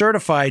trade,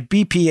 certified,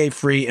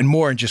 BPA-free, and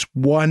more in just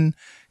one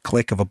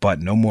click of a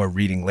button. No more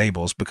reading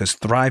labels because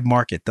Thrive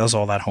Market does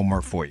all that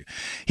homework for you.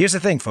 Here's the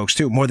thing, folks,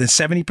 too. More than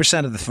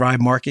 70% of the Thrive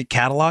Market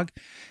catalog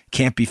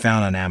can't be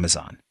found on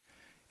Amazon.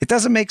 It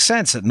doesn't make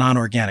sense that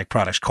non-organic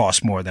products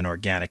cost more than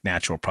organic,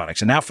 natural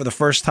products. And now, for the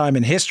first time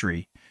in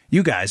history,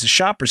 you guys, as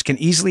shoppers, can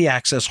easily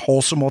access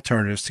wholesome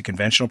alternatives to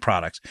conventional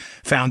products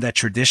found at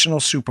traditional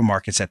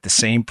supermarkets at the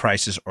same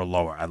prices or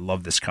lower. I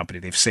love this company.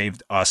 They've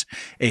saved us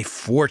a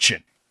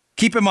fortune.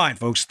 Keep in mind,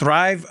 folks,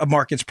 Thrive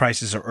Market's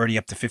prices are already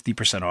up to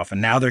 50% off,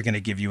 and now they're going to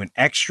give you an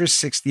extra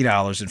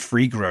 $60 in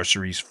free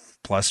groceries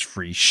plus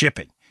free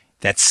shipping.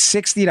 That's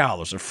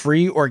 $60 of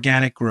free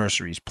organic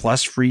groceries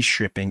plus free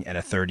shipping and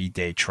a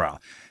 30-day trial.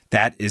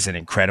 That is an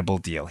incredible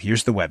deal.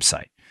 Here's the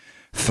website.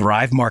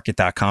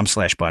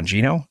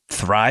 ThriveMarket.com/Bongino.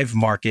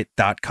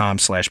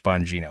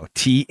 ThriveMarket.com/Bongino.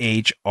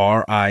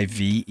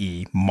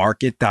 THRIVE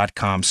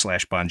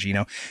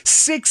Market.com/Bongino.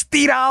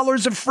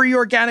 $60 of free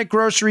organic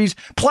groceries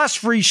plus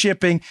free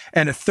shipping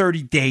and a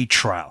 30-day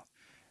trial.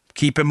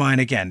 Keep in mind,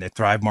 again, that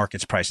Thrive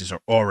Markets prices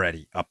are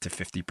already up to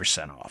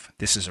 50% off.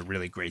 This is a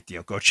really great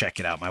deal. Go check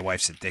it out. My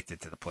wife's addicted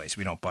to the place.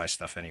 We don't buy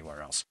stuff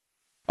anywhere else.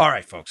 All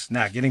right, folks.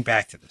 Now, getting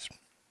back to this.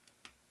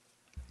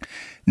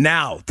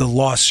 Now, the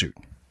lawsuit.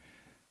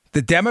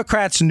 The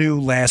Democrats knew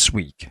last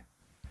week.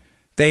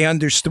 They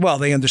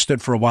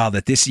understood for a while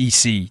that this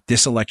EC,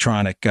 this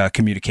electronic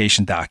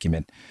communication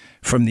document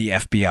from the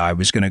FBI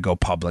was going to go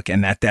public,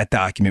 and that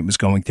document was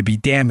going to be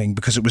damning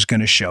because it was going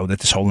to show that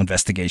this whole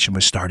investigation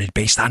was started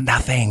based on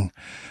nothing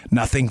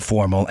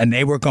formal, and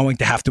they were going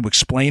to have to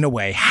explain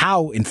away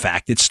how, in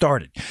fact, it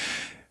started.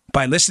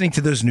 By listening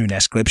to those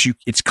Nunes clips,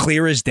 it's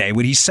clear as day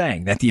what he's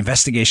saying, that the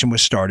investigation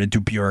was started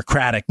through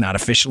bureaucratic, not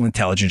official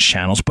intelligence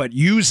channels, but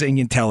using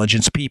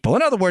intelligence people.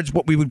 In other words,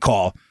 what we would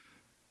call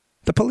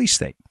the police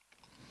state.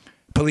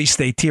 Police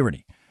state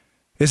tyranny.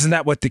 Isn't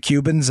that what the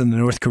Cubans and the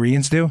North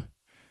Koreans do?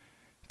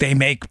 They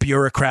make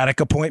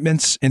bureaucratic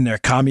appointments in their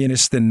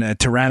communist and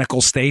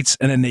tyrannical states,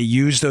 and then they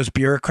use those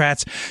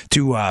bureaucrats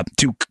to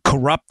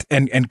corrupt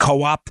and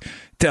co-opt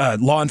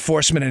law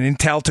enforcement and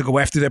intel to go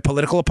after their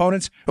political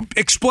opponents.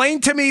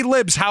 Explain to me,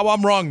 libs, how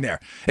I'm wrong there.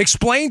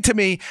 Explain to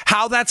me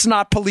how that's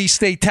not police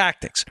state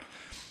tactics.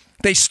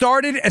 They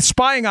started a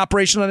spying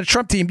operation on the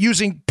Trump team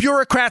using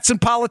bureaucrats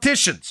and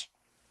politicians.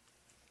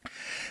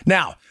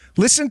 Now,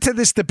 listen to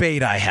this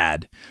debate I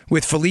had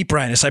with Philippe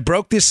Reines. I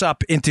broke this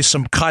up into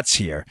some cuts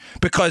here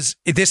because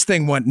this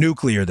thing went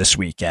nuclear this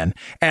weekend,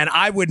 and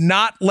I would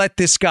not let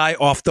this guy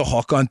off the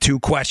hook on two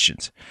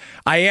questions.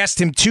 I asked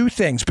him two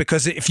things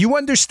because if you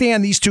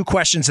understand these two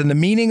questions and the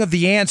meaning of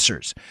the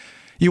answers,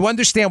 you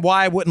understand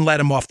why I wouldn't let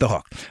him off the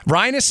hook.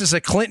 Reines is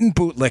a Clinton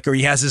bootlicker.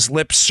 He has his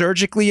lips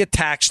surgically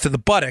attached to the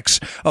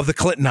buttocks of the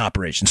Clinton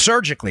operation.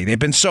 Surgically, they've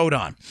been sewed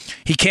on.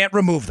 He can't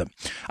remove them.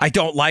 I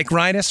don't like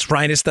Reines.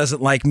 Reines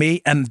doesn't like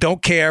me and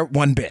don't care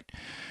one bit.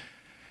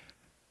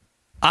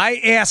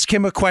 I ask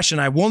him a question.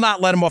 I will not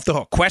let him off the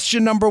hook.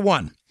 Question number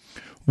one.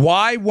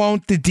 Why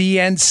won't the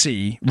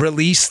DNC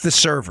release the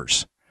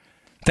servers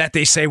that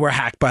they say were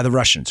hacked by the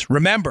Russians?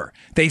 Remember,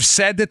 they've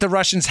said that the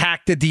Russians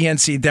hacked the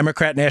DNC,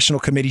 Democrat National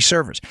Committee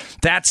servers.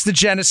 That's the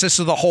genesis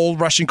of the whole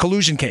Russian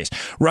collusion case.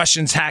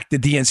 Russians hacked the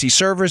DNC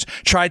servers,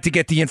 tried to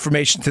get the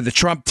information to the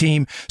Trump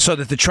team so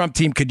that the Trump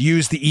team could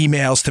use the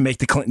emails to make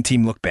the Clinton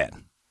team look bad.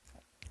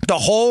 The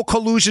whole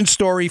collusion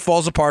story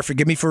falls apart.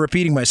 Forgive me for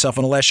repeating myself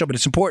on the last show, but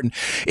it's important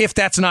if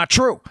that's not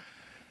true.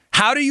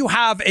 How do you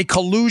have a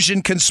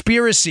collusion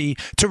conspiracy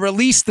to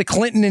release the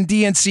Clinton and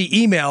DNC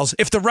emails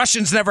if the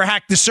Russians never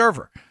hacked the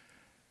server?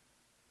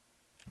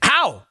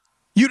 How?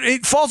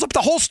 It falls up.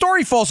 The whole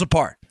story falls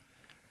apart.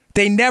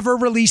 They never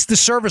released the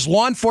servers.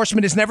 Law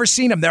enforcement has never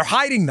seen them. They're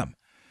hiding them.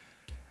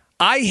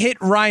 I hit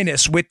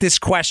Reines with this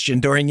question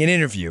during an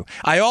interview.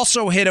 I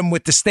also hit him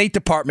with the State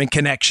Department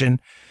connection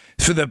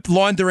for the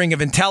laundering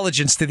of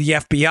intelligence to the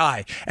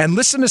FBI. And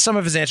listen to some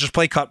of his answers.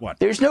 Play cut one.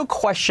 There's no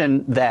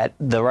question that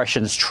the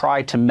Russians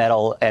tried to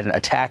meddle and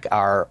attack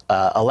our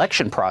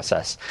election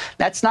process.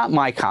 That's not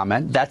my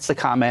comment. That's the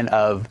comment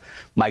of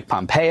Mike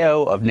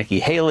Pompeo, of Nikki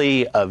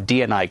Haley, of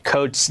DNI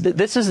Coates.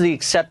 This is the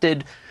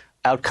accepted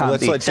outcome,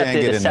 the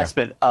accepted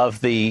assessment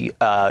of the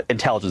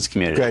intelligence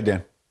community. Go ahead,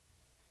 Dan.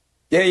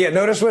 Yeah.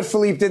 Notice what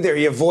Philippe did there.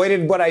 He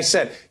avoided what I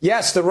said.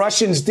 Yes, the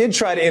Russians did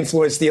try to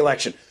influence the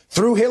election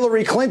through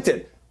Hillary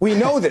Clinton. We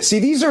know this. See,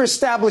 these are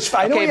established.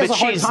 I know he has a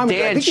hard time with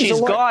that. I think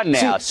she's gone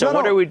now. So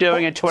what are we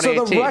doing in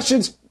 2018? So the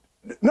Russians,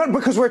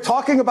 because we're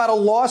talking about a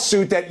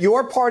lawsuit that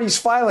your party's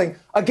filing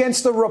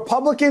against the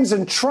Republicans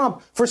and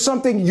Trump for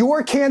something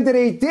your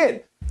candidate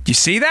did. You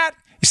see that?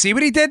 You see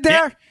what he did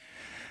there?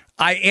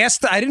 Yeah.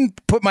 I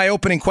didn't put my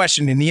opening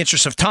question in the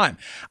interest of time.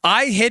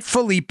 I hit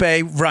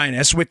Philippe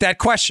Reines with that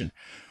question.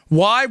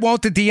 Why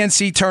won't the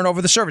DNC turn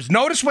over the servers?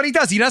 Notice what he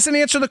does. He doesn't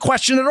answer the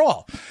question at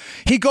all.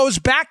 He goes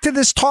back to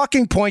this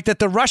talking point that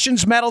the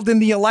Russians meddled in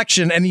the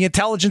election and the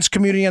intelligence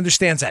community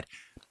understands that.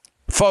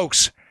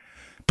 Folks,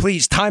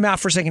 please, time out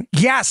for a second.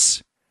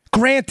 Yes,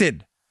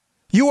 granted,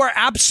 you are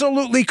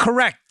absolutely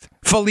correct,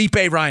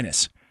 Philippe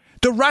Reines.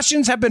 The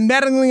Russians have been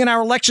meddling in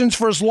our elections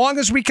for as long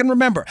as we can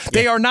remember.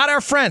 They are not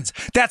our friends.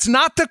 That's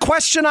not the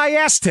question I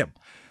asked him.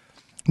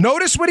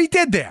 Notice what he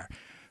did there.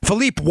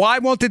 Philippe, why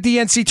won't the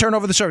DNC turn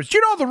over the servers? You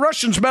know, the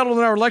Russians meddled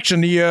in our election,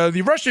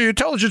 the Russian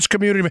intelligence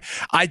community.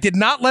 I did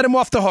not let him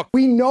off the hook.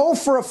 We know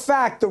for a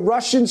fact the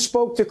Russians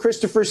spoke to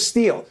Christopher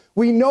Steele.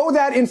 We know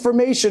that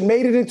information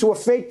made it into a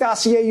fake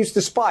dossier used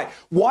to spy.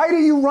 Why do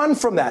you run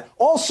from that?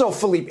 Also,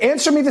 Philippe,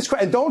 answer me this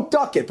question. And don't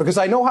duck it, because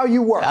I know how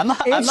you work.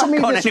 Answer me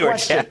this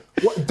question.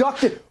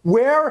 Duck it.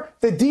 Where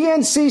the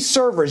DNC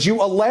servers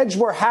you allege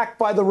were hacked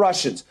by the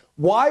Russians,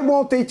 why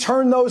won't they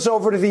turn those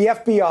over to the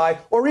FBI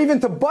or even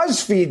to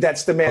BuzzFeed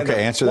that's demanding?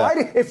 Okay, answer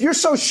that. If you're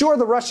so sure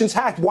the Russians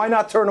hacked, why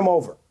not turn them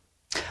over?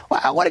 Well,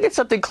 I want to get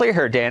something clear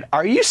here, Dan.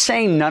 Are you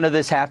saying none of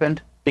this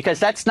happened? Because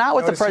that's not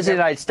what the President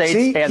of the United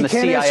States and the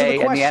CIA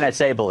and the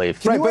NSA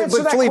believe. Right, but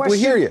Philippe, we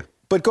hear you.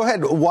 But go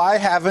ahead. Why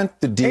haven't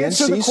the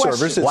DNC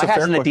servers? Why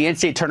hasn't the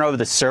DNC turned over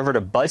the server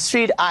to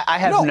BuzzFeed? I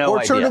have no idea.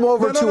 Or turned them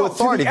over to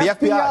authority, the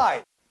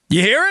FBI.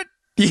 You hear it?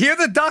 You hear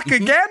the duck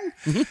again?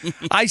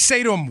 I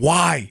say to him,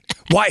 why?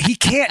 Why he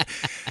can't?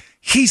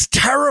 He's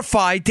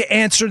terrified to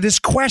answer this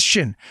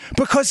question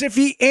because if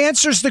he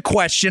answers the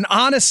question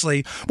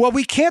honestly, well,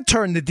 we can't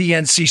turn the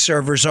DNC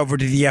servers over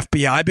to the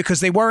FBI because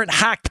they weren't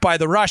hacked by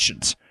the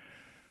Russians.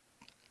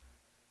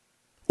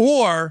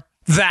 Or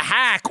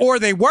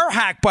they were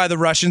hacked by the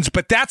Russians,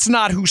 but that's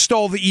not who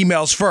stole the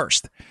emails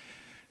first.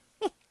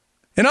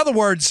 In other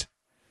words,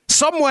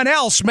 someone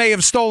else may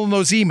have stolen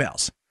those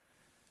emails.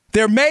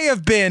 There may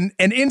have been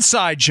an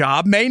inside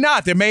job, may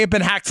not. There may have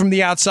been hacked from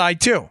the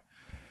outside too.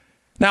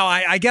 Now,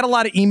 I get a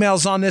lot of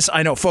emails on this.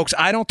 I know, folks,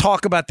 I don't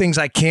talk about things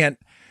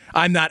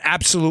I'm not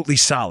absolutely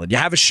solid. You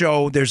have a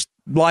show, there's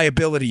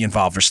liability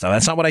involved for stuff.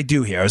 That's not what I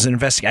do here. I was an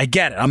investigator. I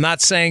get it. I'm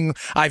not saying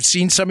I've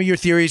seen some of your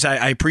theories.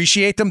 I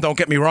appreciate them. Don't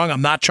get me wrong.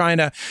 I'm not trying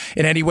to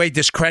in any way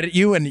discredit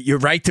you, and you're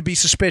right to be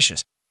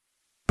suspicious.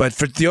 But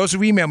for those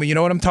who email me, you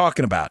know what I'm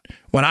talking about.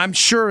 When I'm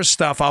sure of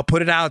stuff, I'll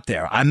put it out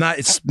there. I'm not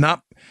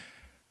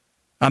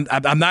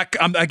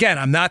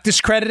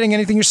discrediting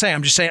anything you're saying.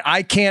 I'm just saying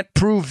I can't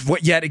prove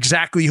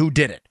exactly who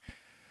did it.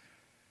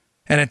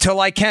 And until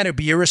I can, it'd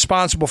be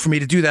irresponsible for me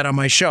to do that on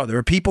my show. There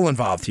are people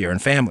involved here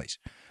and families.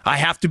 I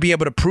have to be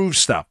able to prove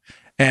stuff.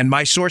 And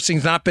my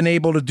sourcing's not been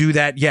able to do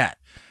that yet.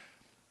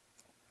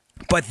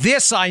 But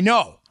this I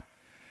know.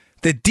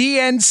 The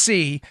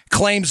DNC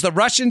claims the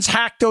Russians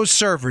hacked those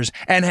servers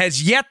and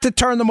has yet to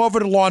turn them over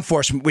to law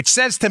enforcement, which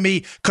says to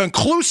me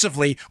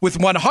conclusively, with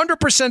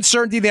 100%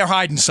 certainty, they're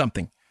hiding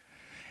something.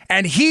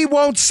 And he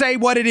won't say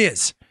what it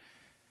is.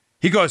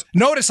 He goes,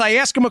 notice I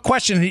ask him a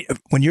question.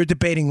 When you're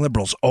debating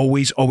liberals,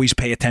 always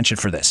pay attention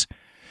for this.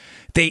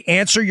 They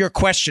answer your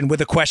question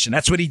with a question.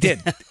 That's what he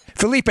did.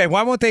 Felipe,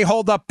 why won't they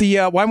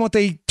why won't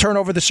they turn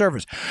over the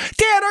servers?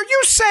 Dan, are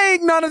you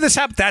saying none of this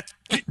happened?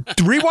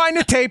 Rewind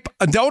the tape.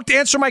 Don't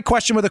answer my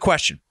question with a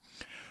question.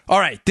 All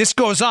right, this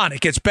goes on.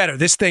 It gets better.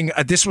 This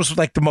was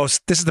like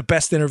this is the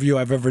best interview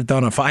I've ever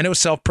done. I know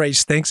self-praise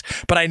stinks,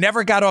 but I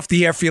never got off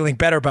the air feeling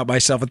better about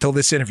myself until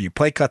this interview.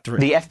 Play cut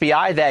 3. The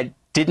FBI that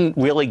didn't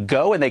really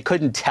go and they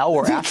couldn't tell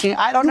we're asking.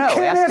 I don't know.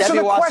 Ask Debbie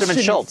Wasserman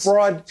Schultz.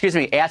 Excuse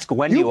me. Ask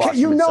Wendy Wasserman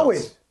You know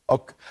Schultz. it.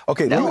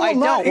 Okay. No, I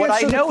don't. What I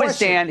know is,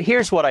 Dan,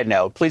 here's what I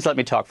know. Please let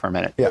me talk for a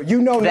minute. Yeah. You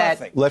know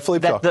nothing. Let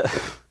Philippe talk.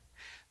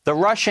 The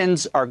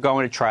Russians are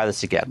going to try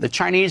this again. The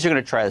Chinese are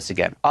going to try this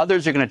again.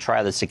 Others are going to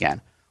try this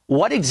again.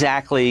 What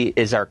exactly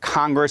is our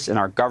Congress and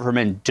our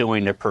government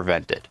doing to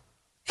prevent it?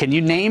 Can you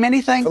name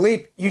anything?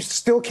 Philippe, you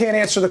still can't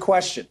answer the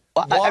question.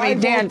 Why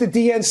won't the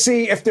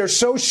DNC, if they're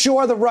so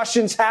sure the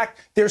Russians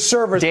hacked their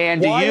servers, Dan,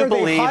 do you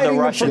believe the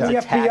Russians from the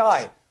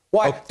FBI?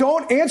 Why? Okay.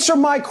 Don't answer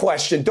my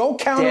question. Don't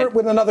counter it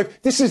with another.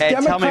 This is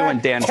Democrat. Tell me when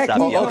Dan stopped.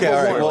 Okay,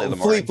 all right. Well,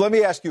 Philippe, let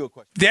me ask you a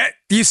question.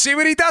 You see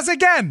what he does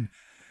again?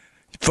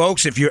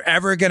 Folks, if you're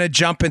ever going to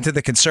jump into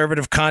the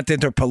conservative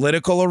content or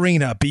political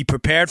arena, be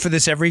prepared for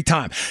this every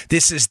time.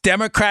 This is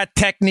Democrat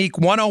Technique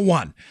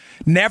 101.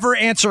 Never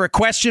answer a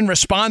question,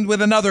 respond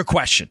with another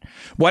question.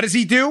 What does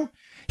he do?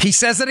 He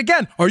says it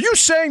again. Are you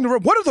saying,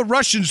 what are the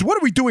Russians, what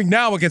are we doing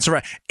now against the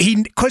Russians?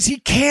 Because he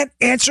can't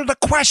answer the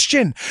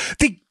question.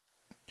 The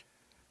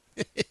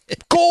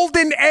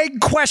golden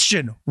egg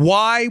question.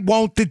 Why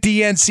won't the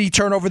DNC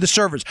turn over the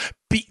servers?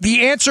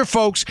 The answer,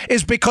 folks,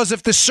 is because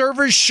if the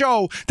servers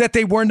show that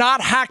they were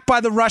not hacked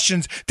by the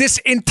Russians, this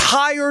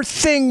entire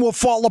thing will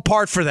fall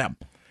apart for them.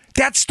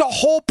 That's the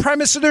whole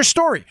premise of their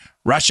story.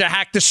 Russia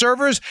hacked the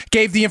servers,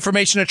 gave the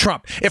information to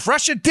Trump. If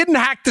Russia didn't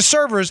hack the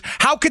servers,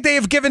 how could they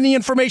have given the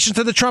information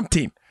to the Trump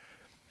team?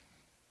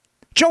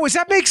 Joe, does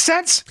that make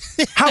sense?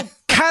 How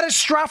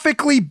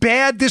catastrophically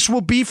bad this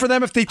will be for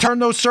them if they turn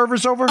those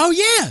servers over? Oh,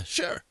 yeah,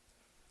 sure.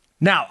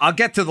 Now, I'll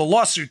get to the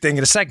lawsuit thing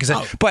in a second.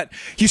 But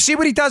you see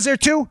what he does there,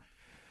 too?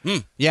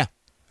 Yeah.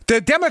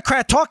 The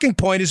Democrat talking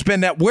point has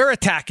been that we're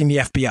attacking the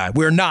FBI.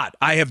 We're not.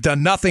 I have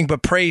done nothing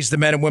but praise the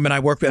men and women I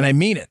work with, and I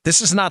mean it. This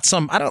is not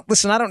I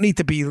don't need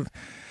to be,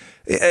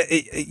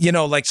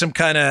 like some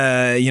kind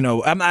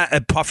of, I'm not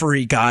a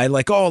puffery guy.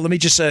 Like, let me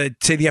just say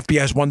the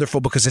FBI is wonderful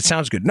because it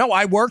sounds good. No,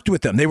 I worked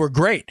with them. They were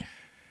great.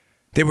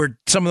 They were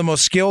some of the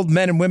most skilled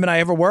men and women I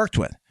ever worked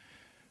with.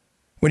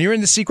 When you're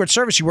in the Secret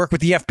Service, you work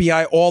with the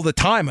FBI all the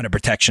time on a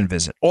protection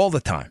visit, all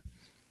the time.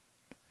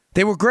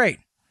 They were great.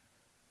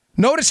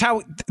 Notice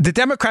how the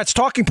Democrats'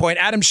 talking point,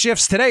 Adam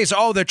Schiff's today, is,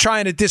 they're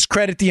trying to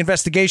discredit the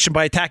investigation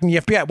by attacking the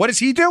FBI. What does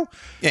he do?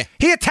 Yeah.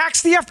 He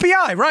attacks the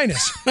FBI,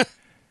 Reines.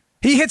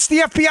 He hits the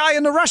FBI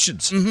and the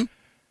Russians. Mm-hmm.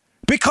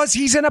 Because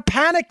he's in a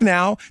panic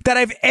now that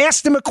I've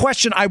asked him a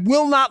question I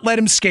will not let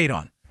him skate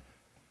on.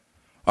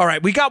 All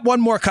right, we got one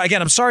more.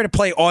 Again, I'm sorry to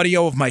play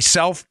audio of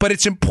myself, but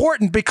it's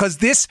important because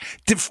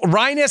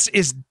Reines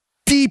is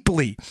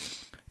deeply,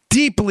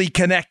 deeply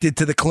connected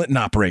to the Clinton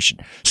operation,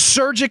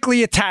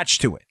 surgically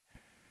attached to it.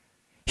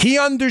 He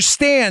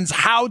understands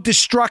how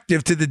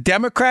destructive to the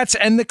Democrats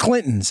and the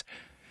Clintons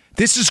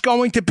this is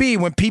going to be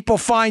when people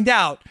find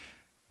out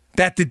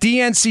that the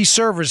DNC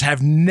servers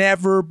have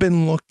never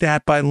been looked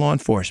at by law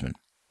enforcement.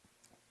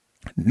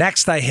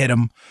 Next, I hit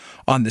him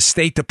on the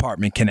State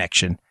Department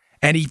connection,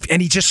 and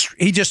he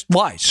just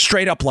lies,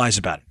 straight up lies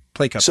about it.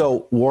 Play cut.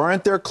 So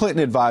weren't there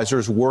Clinton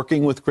advisors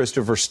working with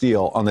Christopher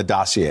Steele on the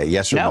dossier?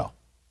 Yes or no?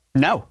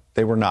 No.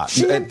 They were not.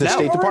 At the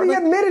State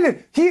Department?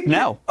 Admitted it.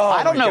 No.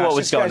 I don't know what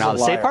was going on at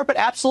the State Department.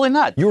 Absolutely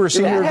not. You were a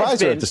senior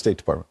advisor at the State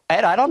Department.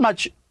 Ed, I don't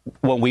much.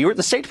 When we were at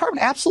the State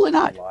Department, absolutely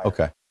not.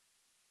 Okay.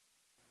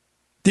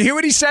 Do you hear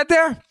what he said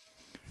there?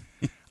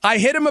 I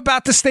hit him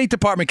about the State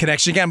Department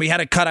connection. Again, we had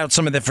to cut out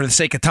some of that for the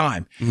sake of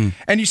time.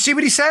 And you see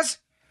what he says?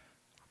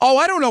 Oh,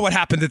 I don't know what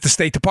happened at the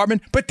State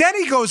Department. But then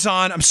he goes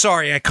on. I'm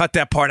sorry, I cut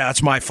that part out.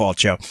 It's my fault,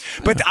 Joe.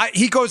 But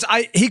he goes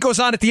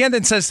on at the end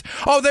and says,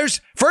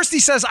 first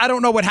he says, I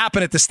don't know what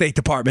happened at the State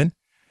Department.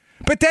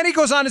 But then he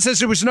goes on and says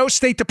there was no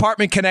State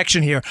Department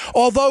connection here.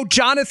 Although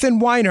Jonathan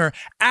Weiner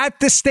at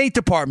the State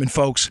Department,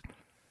 folks,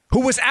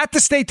 who was at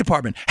the State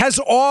Department, has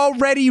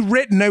already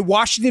written a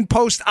Washington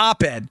Post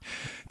op-ed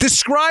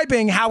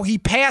describing how he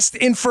passed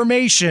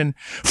information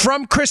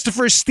from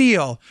Christopher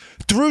Steele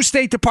through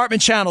State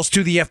Department channels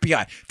to the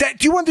FBI.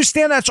 Do you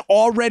understand that's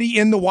already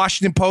in the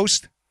Washington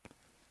Post?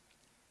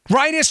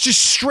 Right? It's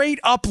just straight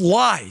up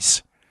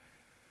lies.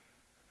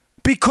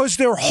 Because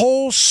their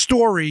whole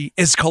story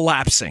is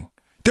collapsing.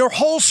 Their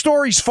whole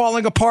story's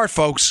falling apart,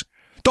 folks.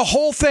 The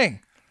whole thing.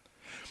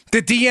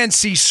 The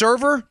DNC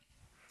server,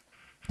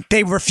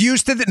 they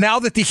refused to, now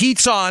that the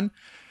heat's on,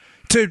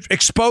 to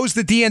expose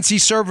the DNC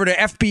server to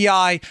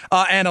FBI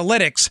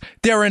analytics,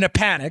 they're in a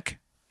panic,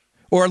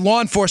 or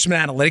law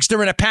enforcement analytics,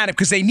 they're in a panic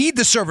because they need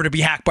the server to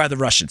be hacked by the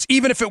Russians,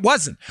 even if it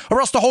wasn't, or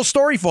else the whole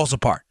story falls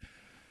apart.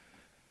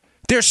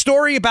 Their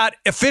story about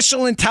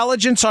official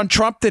intelligence on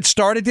Trump that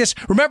started this,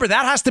 remember,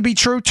 that has to be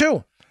true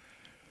too.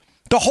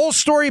 The whole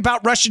story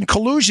about Russian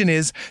collusion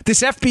is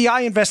this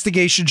FBI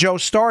investigation, Joe,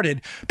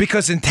 started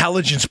because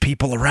intelligence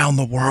people around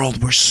the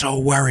world were so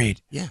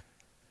worried. Yeah.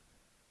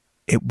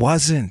 It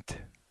wasn't.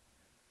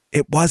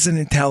 It wasn't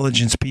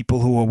intelligence people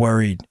who were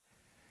worried.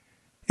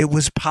 It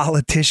was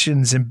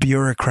politicians and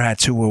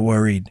bureaucrats who were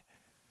worried.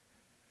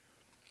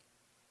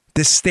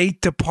 The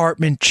State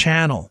Department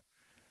channel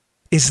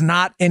is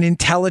not an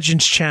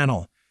intelligence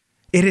channel.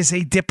 It is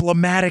a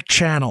diplomatic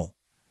channel.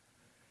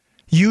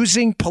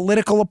 Using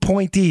political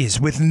appointees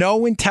with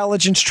no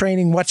intelligence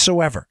training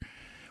whatsoever,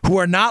 who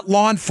are not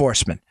law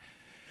enforcement,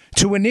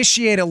 to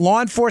initiate a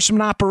law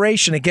enforcement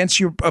operation against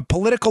your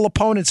political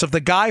opponents of the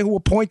guy who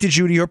appointed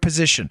you to your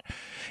position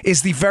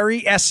is the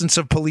very essence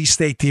of police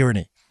state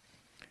tyranny.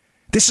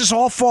 This is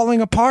all falling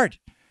apart.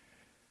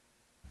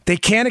 They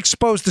can't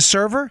expose the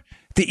server.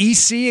 The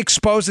EC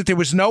exposed that there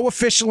was no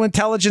official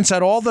intelligence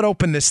at all that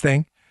opened this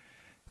thing.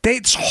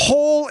 Its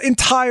whole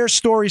entire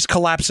story is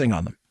collapsing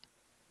on them.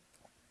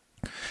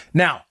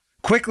 Now,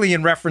 quickly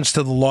in reference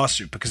to the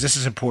lawsuit, because this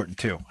is important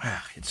too.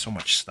 It's so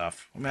much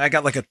stuff. I mean, I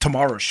got like a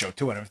tomorrow show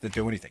too. I don't have to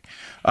do anything.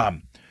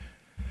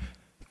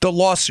 The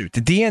lawsuit,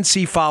 the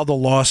DNC filed a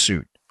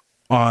lawsuit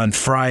on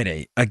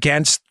Friday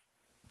against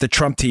the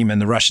Trump team and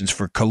the Russians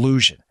for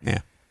collusion. Yeah.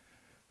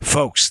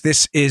 Folks,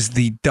 this is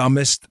the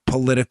dumbest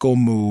political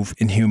move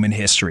in human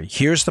history.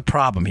 Here's the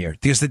problem here,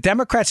 because the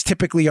Democrats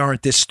typically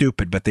aren't this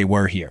stupid, but they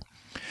were here.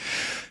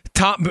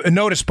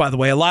 Notice, by the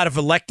way, a lot of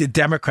elected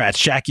Democrats,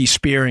 Jackie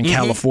Spear in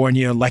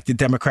California, elected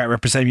Democrat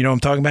representative, you know what I'm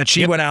talking about?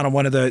 She went out on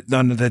one of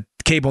the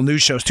cable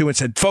news shows too and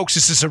said, folks,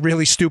 this is a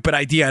really stupid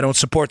idea. I don't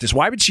support this.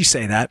 Why would she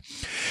say that?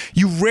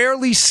 You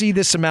rarely see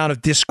this amount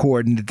of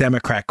discord in the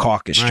Democrat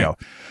caucus, right, Joe.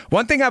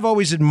 One thing I've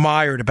always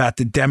admired about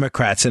the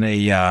Democrats in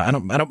I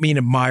don't mean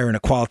admire in a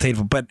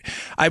qualitative, but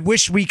I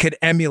wish we could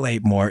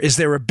emulate more, is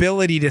their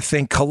ability to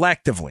think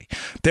collectively.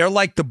 They're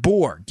like the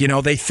Borg,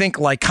 they think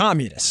like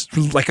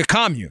communists, like a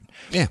commune.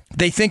 Yeah.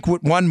 They think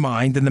with one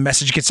mind and the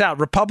message gets out.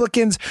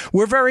 Republicans,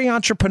 we're very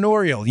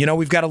entrepreneurial.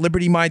 We've got a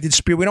liberty-minded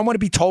spirit. We don't want to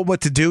be told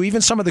what to do.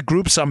 Even some of the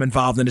groups I'm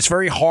involved in, it's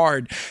very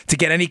hard to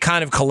get any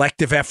kind of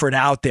collective effort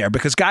out there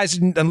because guys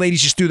and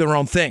ladies just do their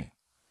own thing.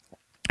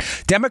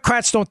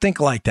 Democrats don't think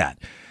like that.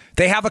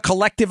 They have a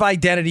collective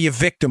identity of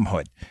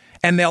victimhood,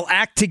 and they'll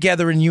act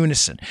together in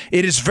unison.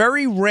 It is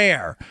very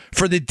rare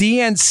for the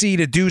DNC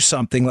to do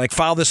something like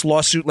file this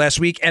lawsuit last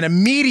week and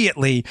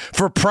immediately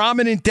for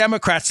prominent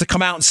Democrats to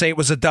come out and say it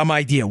was a dumb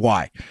idea.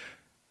 Why?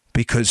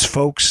 Because,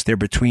 folks, they're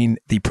between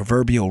the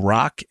proverbial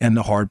rock and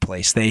the hard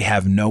place. They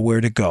have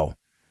nowhere to go.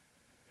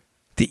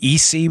 The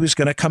EC was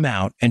going to come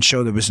out and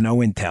show there was no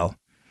intel.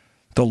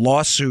 The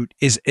lawsuit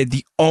is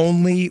the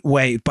only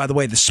way. By the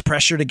way, this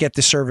pressure to get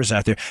the servers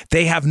out there.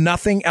 They have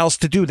nothing else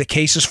to do. The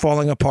case is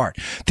falling apart.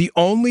 The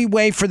only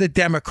way for the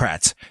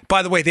Democrats,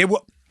 by the way, they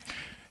will.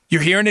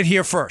 You're hearing it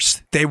here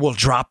first. They will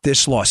drop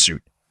this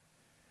lawsuit.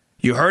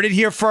 You heard it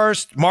here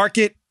first. Mark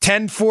it,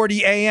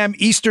 10:40 a.m.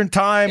 Eastern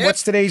Time. Yep.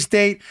 What's today's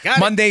date?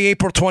 Monday,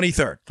 April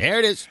 23rd. There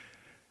it is.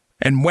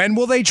 And when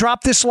will they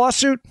drop this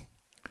lawsuit?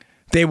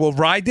 They will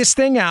ride this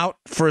thing out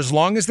for as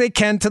long as they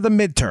can to the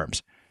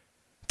midterms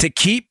to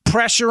keep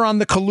pressure on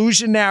the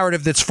collusion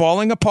narrative that's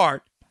falling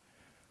apart.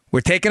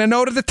 We're taking a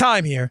note of the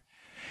time here.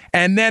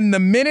 And then the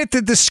minute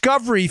the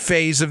discovery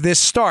phase of this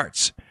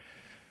starts,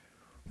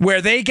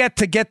 where they get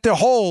the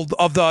hold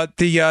of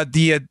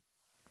the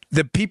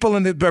people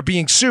that are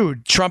being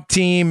sued, Trump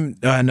team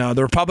and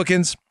the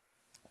Republicans,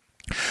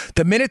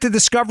 the minute the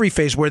discovery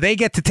phase where they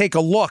get to take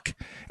a look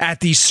at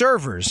these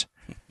servers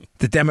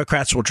the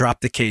Democrats will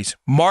drop the case.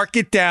 Mark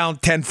it down,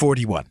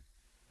 1041.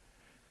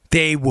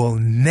 They will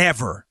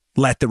never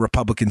let the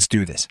Republicans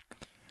do this.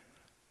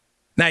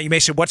 Now, you may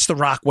say, what's the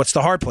rock? What's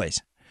the hard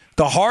place?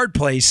 The hard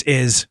place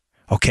is,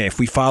 okay, if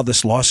we file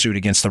this lawsuit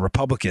against the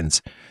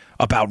Republicans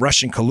about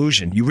Russian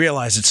collusion, you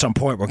realize at some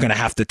point we're going to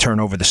have to turn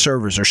over the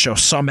servers or show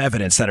some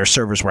evidence that our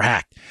servers were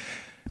hacked.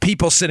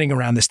 People sitting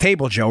around this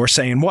table, Joe, are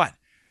saying what?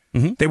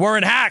 Mm-hmm. They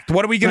weren't hacked.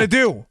 What are we going to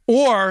do?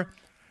 Or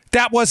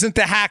that wasn't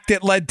the hack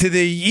that led to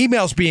the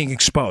emails being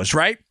exposed,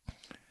 right?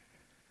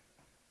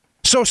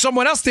 So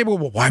someone else, they will,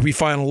 well, why are we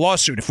filing a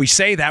lawsuit? If we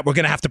say that, we're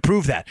going to have to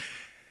prove that.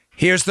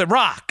 Here's the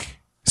rock.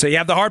 So you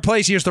have the hard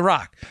place, here's the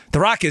rock. The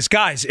rock is,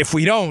 guys, if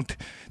we don't,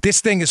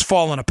 this thing is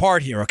falling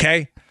apart here,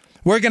 okay?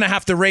 We're going to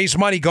have to raise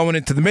money going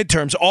into the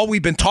midterms. All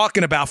we've been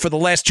talking about for the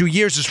last 2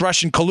 years is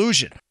Russian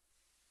collusion.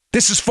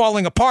 This is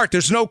falling apart.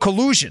 There's no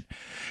collusion.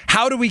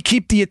 How do we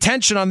keep the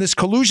attention on this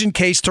collusion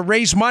case to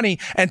raise money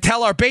and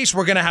tell our base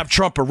we're going to have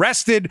Trump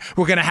arrested,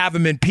 we're going to have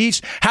him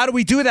impeached? How do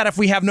we do that if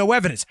we have no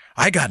evidence?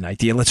 I got an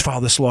idea. Let's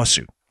file this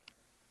lawsuit.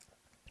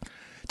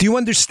 Do you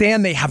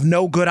understand they have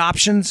no good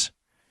options?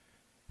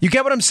 You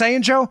get what I'm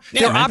saying, Joe?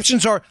 Yeah, their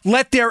options are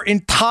let their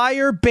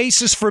entire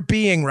basis for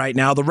being right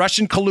now, the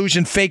Russian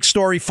collusion fake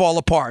story, fall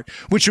apart,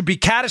 which would be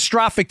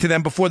catastrophic to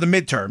them before the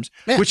midterms,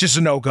 which is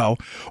a no-go.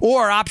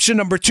 Or option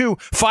number 2,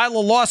 file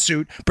a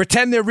lawsuit,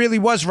 pretend there really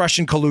was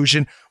Russian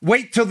collusion,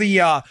 wait till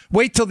the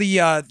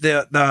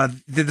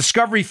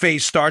discovery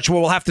phase starts where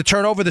we'll have to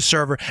turn over the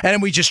server, and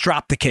then we just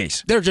drop the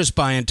case. They're just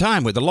buying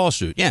time with the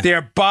lawsuit. Yeah,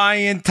 they're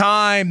buying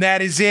time.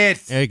 That is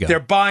it. There you go.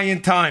 They're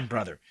buying time,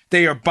 brother.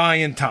 They are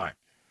buying time.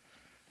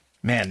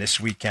 Man, this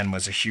weekend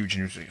was a huge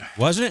news week.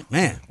 Wasn't it?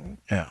 Man.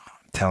 Yeah,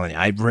 I'm telling you,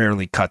 I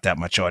rarely cut that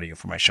much audio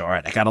for my show. All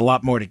right, I got a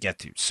lot more to get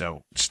to,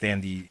 so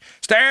stand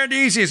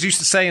easy, as used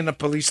to say in the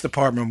police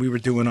department. We were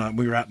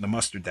out in the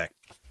mustard deck.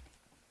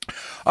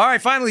 All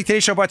right, finally,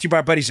 today's show brought to you by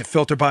our buddies at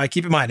Filter By.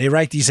 Keep in mind, they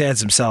write these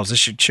ads themselves. This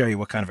should show you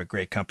what kind of a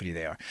great company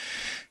they are.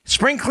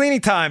 Spring cleaning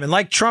time, and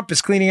like Trump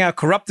is cleaning out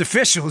corrupt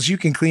officials, you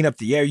can clean up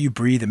the air you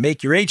breathe and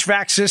make your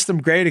HVAC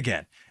system great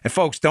again. And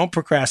folks, don't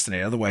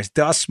procrastinate. Otherwise,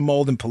 dust,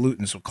 mold, and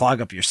pollutants will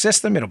clog up your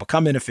system. It'll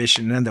become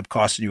inefficient and end up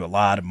costing you a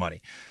lot of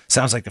money.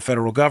 Sounds like the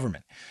federal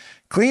government.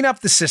 Clean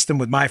up the system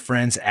with my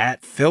friends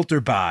at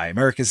Filter By,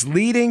 America's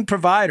leading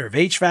provider of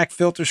HVAC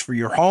filters for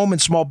your home and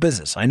small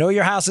business. I know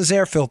your house has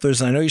air filters,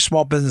 and I know your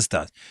small business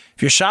does.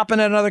 If you're shopping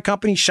at another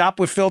company, shop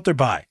with Filter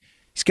By.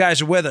 These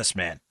guys are with us,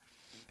 man.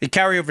 They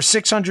carry over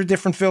 600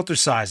 different filter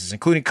sizes,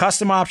 including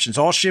custom options,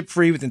 all shipped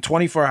free within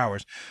 24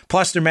 hours.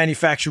 Plus, they're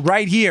manufactured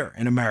right here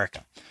in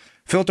America.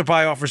 Filter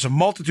By offers a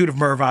multitude of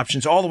MERV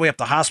options all the way up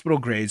to hospital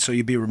grade, so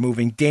you'll be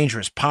removing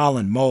dangerous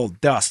pollen, mold,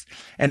 dust,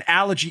 and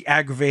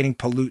allergy-aggravating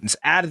pollutants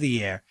out of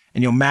the air,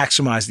 and you'll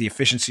maximize the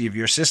efficiency of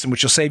your system,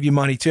 which will save you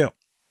money, too.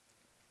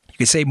 You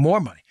can save more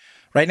money.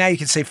 Right now, you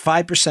can save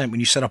 5% when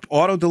you set up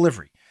auto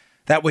delivery.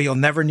 That way, you'll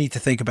never need to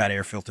think about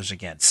air filters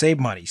again. Save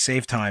money,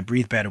 save time,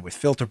 breathe better with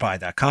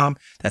FilterBuy.com.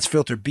 That's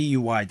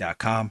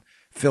FilterBuy.com,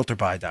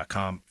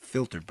 FilterBuy.com,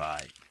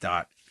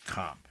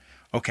 FilterBuy.com.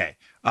 Okay,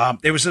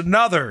 there was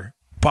another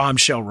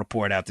bombshell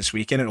report out this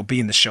weekend. It'll be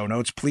in the show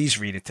notes. Please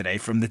read it today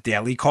from the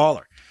Daily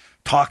Caller,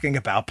 talking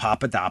about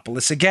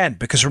Papadopoulos again.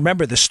 Because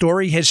remember, the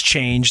story has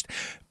changed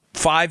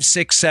 5,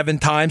 6, 7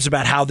 times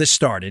about how this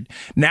started.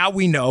 Now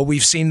we know,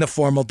 we've seen the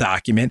formal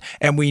document,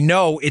 and we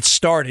know it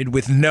started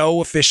with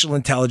no official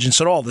intelligence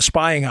at all. The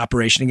spying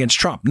operation against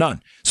Trump,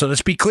 none. So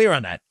let's be clear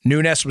on that.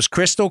 Nunes was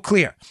crystal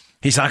clear.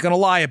 He's not going to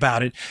lie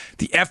about it.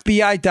 The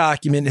FBI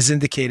document has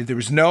indicated there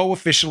was no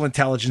official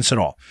intelligence at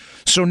all.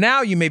 So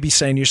now you may be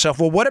saying to yourself,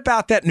 well, what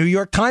about that New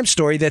York Times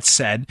story that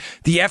said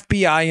the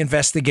FBI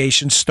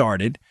investigation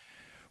started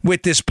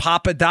with this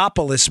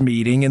Papadopoulos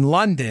meeting in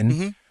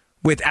London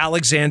with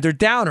Alexander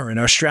Downer, an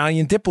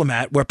Australian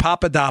diplomat, where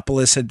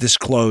Papadopoulos had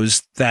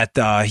disclosed that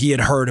he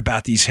had heard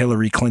about these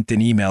Hillary Clinton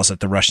emails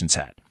that the Russians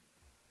had.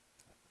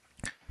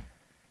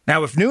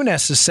 Now, if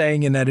Nunes is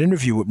saying in that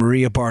interview with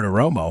Maria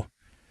Bartiromo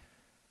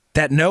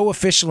that no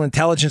official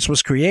intelligence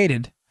was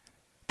created,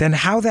 then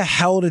how the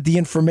hell did the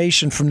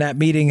information from that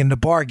meeting in the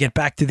bar get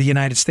back to the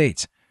United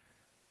States?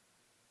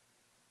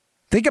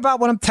 Think about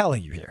what I'm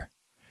telling you here.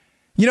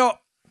 You know,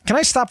 can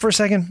I stop for a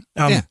second?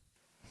 Yeah.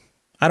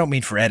 I don't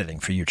mean for editing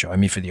for you, Joe. I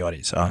mean for the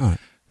audience. Right.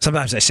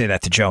 Sometimes I say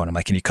that to Joe, and I'm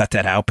like, can you cut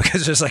that out?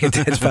 Because there's like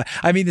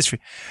I mean this.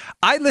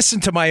 I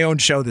listened to my own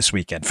show this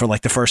weekend for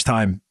like the first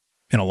time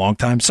in a long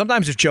time.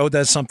 Sometimes if Joe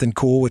does something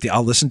cool with you,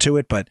 I'll listen to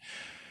it, but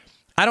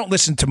I don't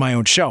listen to my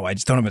own show. I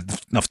just don't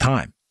have enough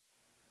time.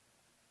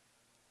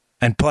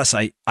 And plus,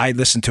 I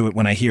listen to it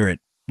when I hear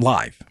it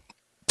live,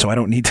 so I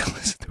don't need to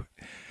listen to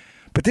it.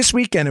 But this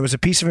weekend, it was a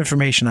piece of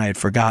information I had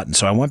forgotten,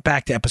 so I went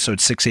back to episode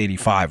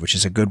 685, which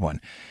is a good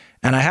one.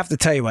 And I have to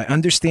tell you, I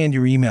understand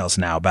your emails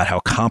now about how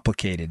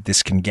complicated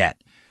this can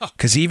get.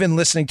 Because even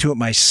listening to it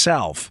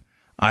myself,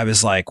 I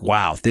was like,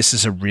 wow, this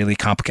is a really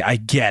complicated. I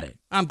get it.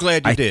 I'm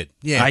glad you did.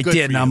 Yeah, I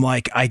did. And I'm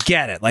like, I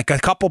get it. Like a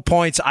couple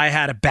points I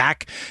had a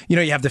back. You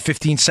know, you have the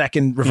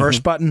 15-second reverse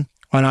button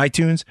on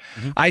iTunes.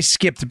 I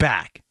skipped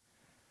back.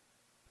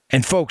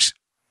 And folks,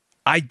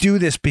 I do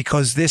this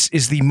because this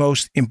is the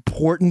most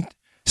important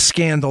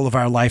scandal of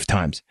our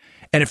lifetimes.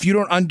 And if you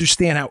don't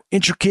understand how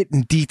intricate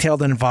and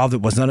detailed and involved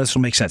it was, none of this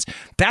will make sense.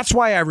 That's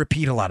why I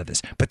repeat a lot of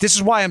this. But this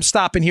is why I'm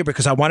stopping here,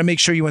 because I want to make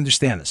sure you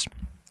understand this.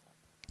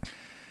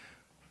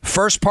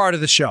 First part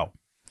of the show,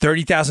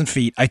 30,000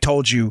 feet, I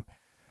told you,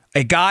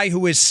 a guy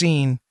who has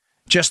seen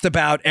just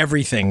about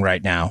everything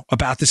right now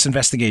about this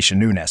investigation,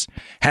 Nunes,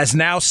 has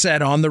now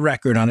said on the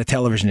record on a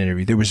television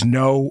interview there was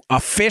no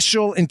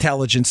official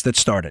intelligence that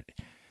started.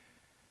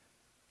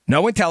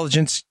 No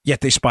intelligence,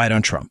 yet they spied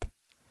on Trump.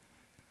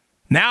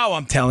 Now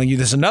I'm telling you,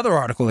 there's another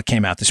article that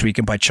came out this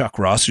weekend by Chuck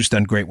Ross, who's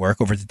done great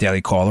work over at the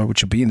Daily Caller,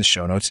 which will be in the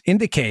show notes,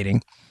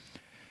 indicating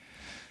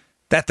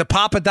that the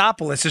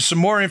Papadopoulos, there's some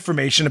more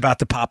information about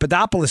the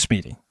Papadopoulos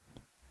meeting.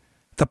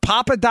 The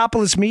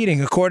Papadopoulos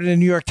meeting, according to the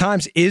New York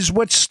Times, is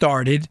what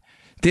started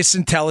this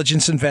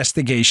intelligence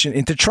investigation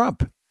into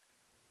Trump.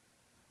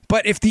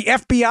 But if the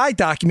FBI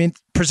document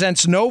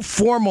presents no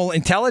formal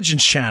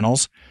intelligence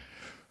channels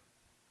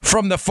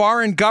from the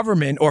foreign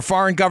government or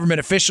foreign government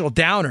official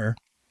Downer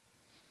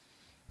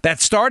that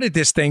started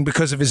this thing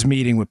because of his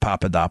meeting with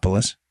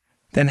Papadopoulos,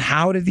 then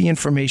how did the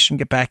information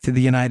get back to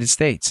the United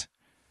States?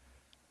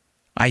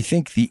 I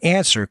think the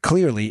answer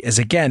clearly is,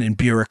 again, in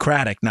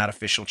bureaucratic, not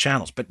official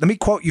channels. But let me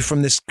quote you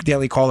from this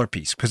Daily Caller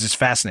piece because it's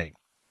fascinating.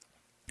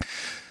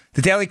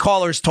 The Daily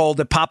Caller is told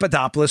that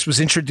Papadopoulos was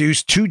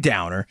introduced to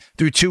Downer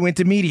through two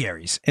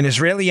intermediaries, an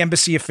Israeli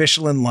embassy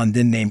official in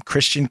London named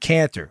Christian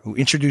Cantor, who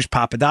introduced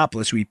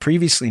Papadopoulos, who he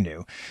previously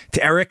knew,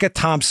 to Erica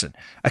Thompson,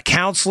 a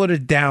counselor to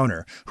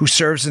Downer who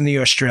serves in the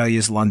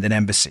Australia's London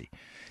embassy.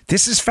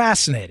 This is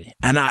fascinating,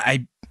 and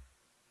I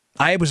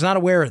was not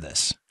aware of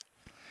this.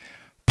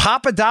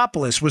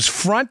 Papadopoulos was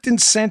front and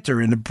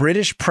center in the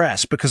British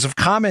press because of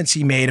comments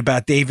he made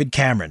about David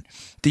Cameron,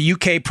 the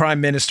UK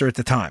Prime Minister at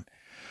the time.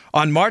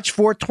 On March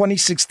 4,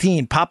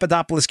 2016,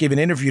 Papadopoulos gave an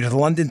interview to the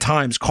London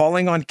Times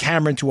calling on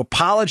Cameron to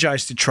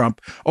apologize to Trump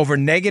over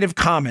negative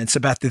comments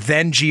about the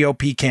then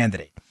GOP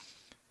candidate.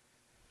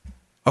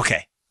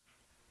 Okay.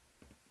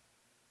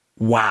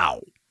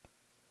 Wow.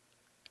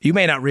 You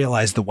may not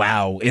realize the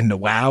wow in the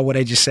wow, what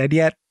I just said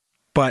yet,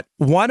 but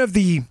one of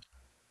the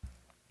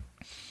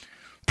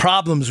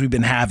problems we've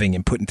been having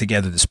in putting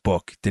together this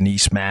book,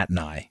 Denise, Matt, and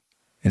I,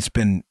 it's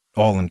been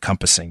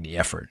all-encompassing, the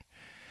effort,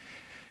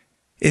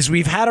 is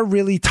we've had a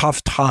really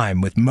tough time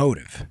with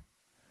motive.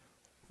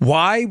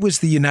 Why was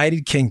the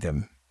United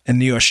Kingdom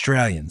and the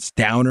Australians,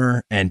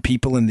 Downer and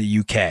people in the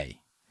UK,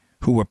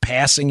 who were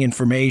passing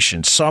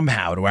information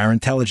somehow to our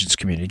intelligence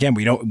community? Again,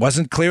 it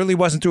wasn't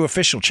through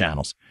official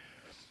channels.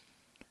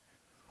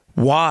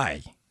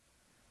 Why?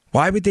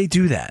 Why would they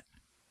do that?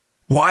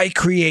 Why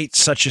create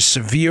such a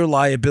severe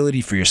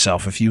liability for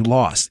yourself if you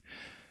lost?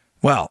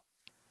 Well,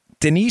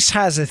 Denise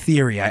has a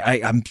theory.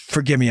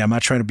 Forgive me, I'm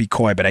not trying to be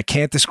coy, but I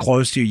can't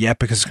disclose to you yet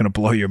because it's going to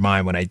blow your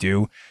mind when I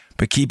do.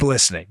 But keep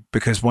listening,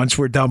 because once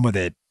we're done with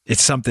it,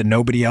 it's something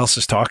nobody else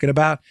is talking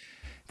about.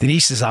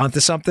 Denise is onto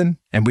something,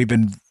 and we've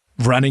been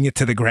running it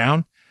to the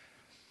ground.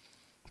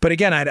 But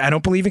again, I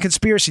don't believe in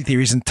conspiracy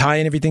theories and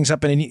tying everything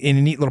up in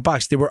a neat little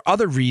box. There were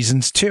other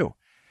reasons too.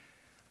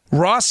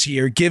 Ross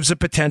here gives a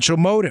potential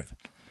motive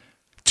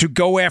to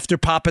go after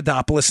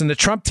Papadopoulos and the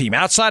Trump team,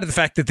 outside of the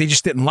fact that they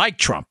just didn't like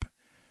Trump.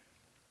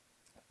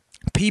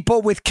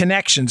 People with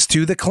connections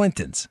to the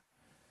Clintons.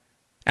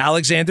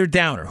 Alexander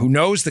Downer, who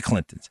knows the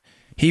Clintons.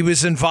 He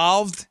was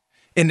involved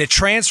in the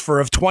transfer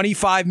of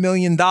 $25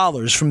 million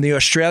from the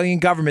Australian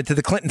government to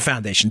the Clinton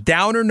Foundation.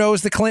 Downer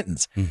knows the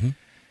Clintons. Mm-hmm.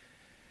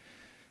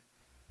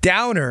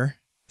 Downer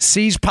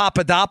sees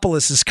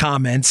Papadopoulos'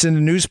 comments in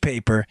the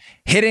newspaper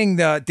hitting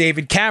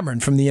David Cameron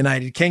from the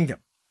United Kingdom.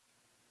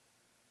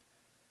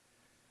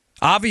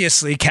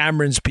 Obviously,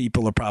 Cameron's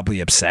people are probably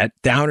upset.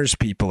 Downer's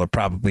people are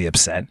probably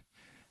upset.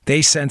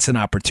 They sense an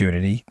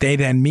opportunity. They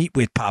then meet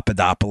with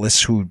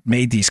Papadopoulos, who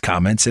made these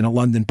comments, in a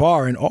London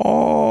bar, and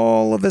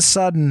all of a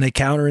sudden, a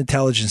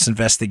counterintelligence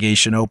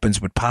investigation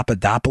opens with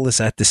Papadopoulos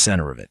at the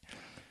center of it.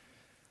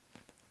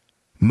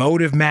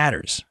 Motive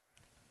matters.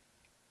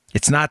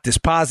 It's not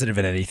dispositive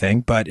in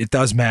anything, but it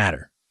does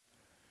matter.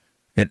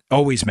 It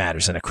always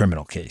matters in a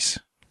criminal case.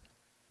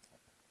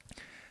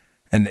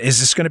 And is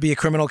this going to be a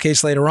criminal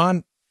case later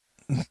on?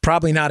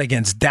 Probably not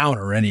against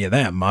Downer or any of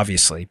them,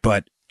 obviously,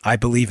 but I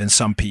believe in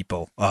some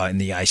people in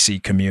the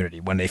IC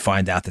community when they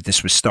find out that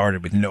this was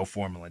started with no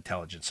formal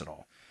intelligence at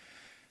all.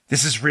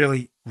 This is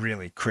really,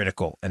 really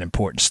critical and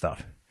important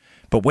stuff.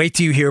 But wait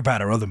till you hear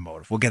about our other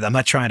motive. I'm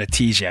not trying to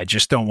tease you. I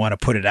just don't want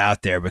to put it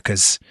out there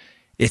because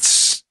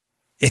it's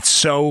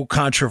so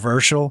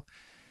controversial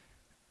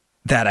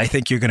that I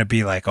think you're going to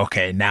be like,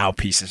 okay, now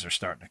pieces are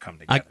starting to come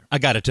together. I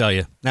got to tell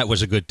you, that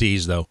was a good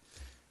tease, though.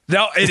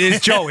 No, it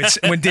is, Joe. It's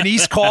when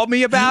Denise called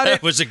me about it.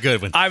 That was a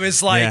good one. I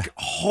was like,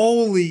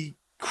 holy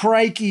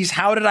crikeys,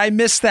 how did I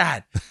miss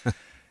that?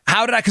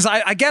 How did I? Because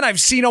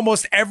I've seen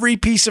almost every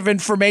piece of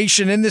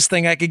information in this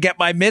thing I could get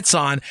my mitts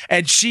on,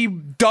 and she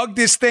dug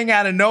this thing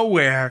out of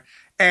nowhere,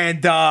 and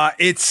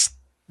it's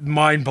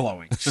mind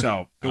blowing.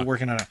 So we're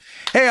working on it.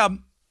 Hey,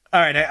 All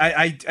right,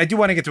 I do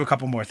want to get to a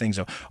couple more things,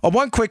 though.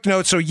 One quick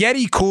note. So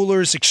Yeti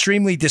coolers,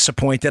 extremely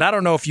disappointed. I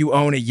don't know if you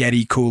own a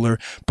Yeti cooler,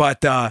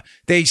 but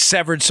they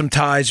severed some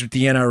ties with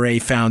the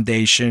NRA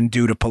Foundation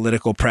due to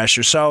political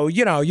pressure. So,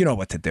 you know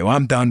what to do.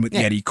 I'm done with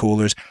Yeti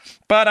coolers.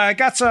 But I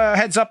got a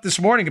heads up this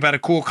morning about a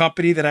cool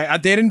company that I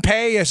didn't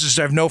pay. I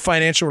have no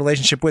financial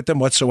relationship with them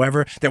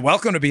whatsoever. They're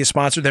welcome to be a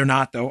sponsor. They're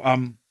not, though.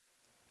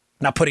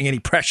 Not putting any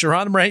pressure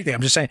on them or anything.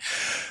 I'm just saying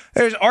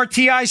there's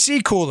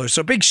RTIC coolers.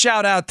 So big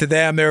shout out to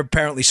them. They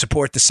apparently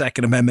support the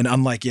Second Amendment,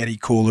 unlike Yeti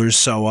coolers.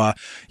 So,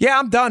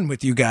 I'm done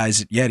with you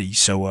guys at Yeti.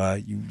 So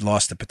you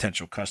lost a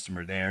potential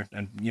customer there.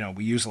 And,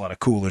 we use a lot of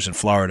coolers in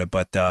Florida,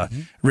 but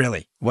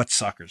really, what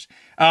suckers.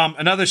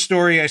 Another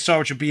story I saw,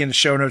 which will be in the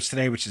show notes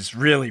today, which is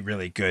really,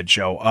 really good,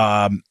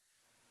 Joe.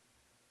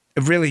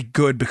 Really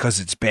good because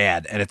it's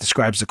bad, and it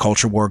describes the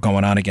culture war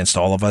going on against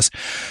all of us.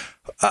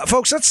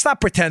 Folks, let's stop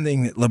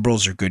pretending that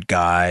liberals are good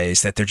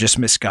guys, that they're just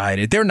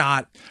misguided. They're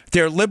not.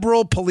 They're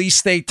liberal police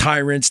state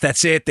tyrants.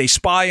 That's it. They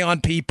spy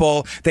on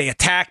people. They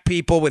attack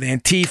people with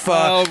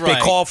Antifa. They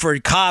call for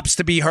cops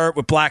to be hurt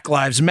with Black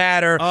Lives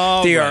Matter.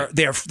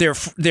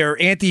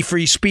 They're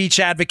anti-free speech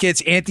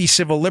advocates,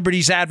 anti-civil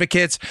liberties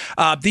advocates.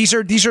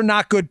 These are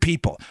not good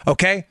people,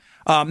 okay?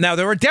 Now,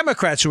 there are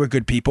Democrats who are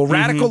good people.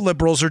 Radical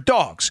liberals are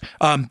dogs.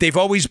 They've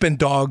always been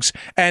dogs,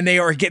 and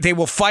they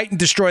will fight and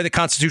destroy the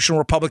constitutional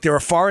republic. They're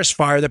a forest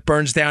fire that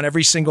burns down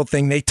every single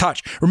thing they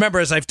touch. Remember,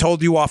 as I've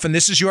told you often,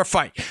 this is your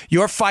fight.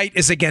 Your fight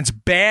is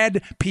against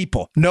bad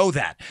people. Know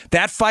that.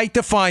 That fight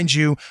defines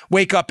you.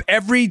 Wake up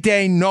every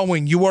day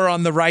knowing you are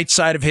on the right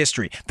side of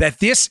history, that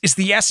this is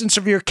the essence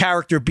of your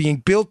character being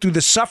built through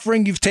the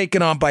suffering you've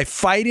taken on by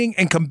fighting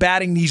and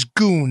combating these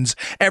goons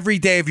every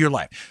day of your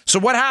life. So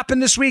what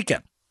happened this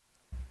weekend?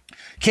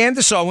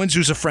 Candace Owens,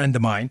 who's a friend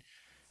of mine,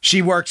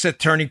 she works at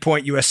Turning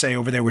Point USA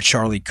over there with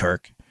Charlie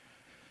Kirk.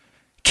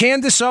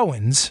 Candace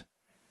Owens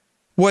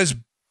was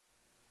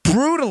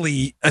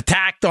brutally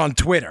attacked on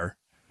Twitter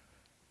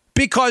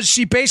because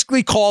she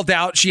basically called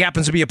out, she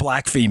happens to be a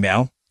black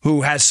female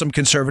who has some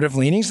conservative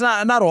leanings,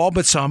 not all,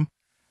 but some.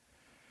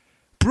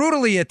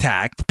 Brutally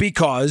attacked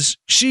because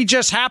she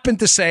just happened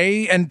to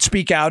say and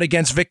speak out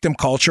against victim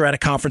culture at a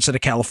conference at a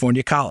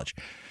California college.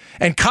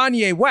 And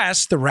Kanye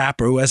West, the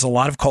rapper who has a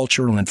lot of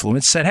cultural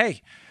influence, said,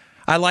 hey,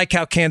 I like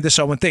how Candace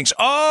Owens thinks.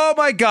 Oh,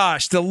 my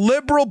gosh. The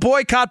liberal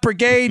boycott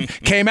brigade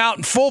came out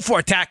in full for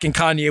attacking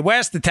Kanye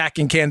West,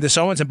 attacking Candace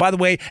Owens. And by the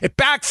way, it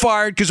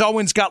backfired because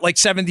Owens got like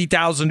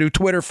 70,000 new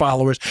Twitter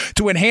followers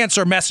to enhance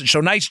her message.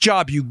 So nice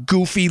job, you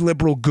goofy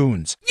liberal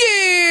goons.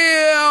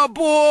 Yeah,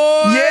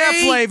 boy. Yeah,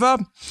 Flavor.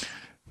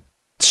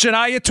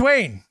 Shania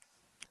Twain,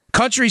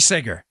 country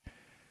singer,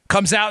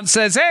 comes out and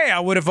says, hey,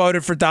 I would have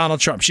voted for Donald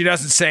Trump. She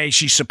doesn't say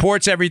she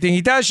supports everything he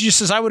does. She just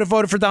says, I would have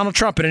voted for Donald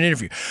Trump in an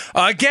interview.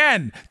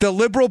 Again, the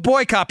liberal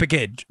boycott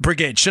brigade.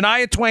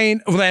 Shania Twain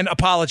then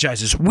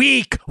apologizes.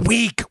 Weak.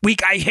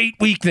 I hate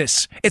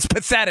weakness. It's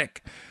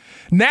pathetic.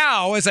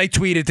 Now, as I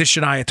tweeted to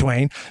Shania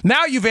Twain,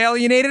 now you've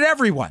alienated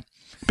everyone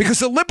because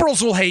the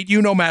liberals will hate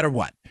you no matter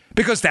what,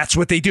 because that's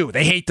what they do.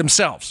 They hate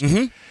themselves.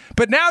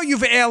 But now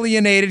you've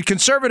alienated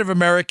conservative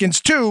Americans,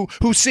 too,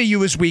 who see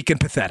you as weak and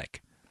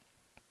pathetic.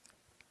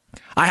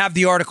 I have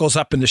the articles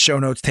up in the show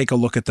notes. Take a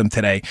look at them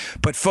today.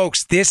 But,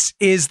 folks, this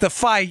is the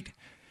fight.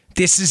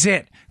 This is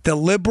it. The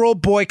liberal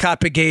boycott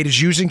brigade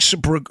is using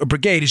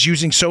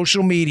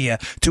social media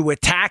to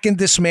attack and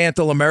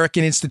dismantle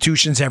American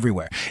institutions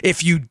everywhere.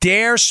 If you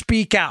dare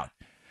speak out,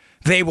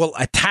 they will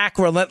attack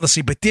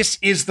relentlessly. But this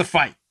is the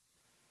fight.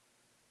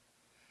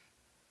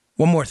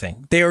 One more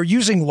thing. They are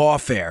using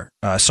lawfare.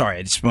 Sorry,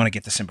 I just want to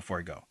get this in before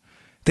I go.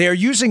 They are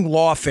using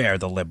lawfare,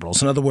 the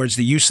liberals. In other words,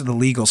 the use of the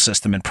legal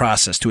system and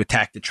process to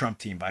attack the Trump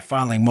team by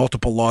filing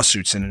multiple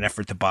lawsuits in an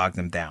effort to bog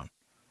them down.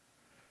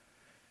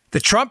 The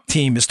Trump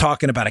team is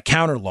talking about a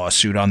counter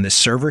lawsuit on this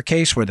server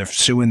case where they're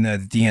suing the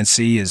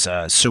DNC is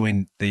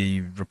suing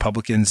the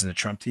Republicans and the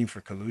Trump team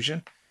for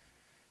collusion.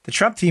 The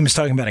Trump team is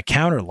talking about a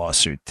counter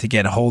lawsuit to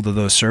get a hold of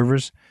those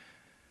servers.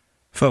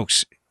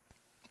 Folks,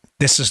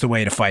 this is the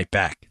way to fight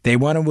back. They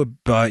want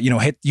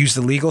to, use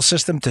the legal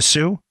system to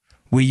sue.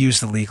 We use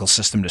the legal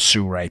system to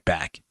sue right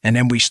back. And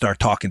then we start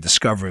talking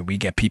discovery. We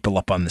get people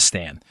up on the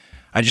stand.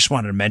 I just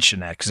wanted to mention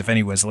that because if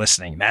anyone's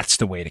listening, that's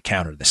the way to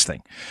counter this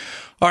thing.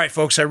 All right,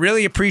 folks, I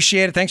really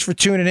appreciate it. Thanks for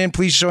tuning in.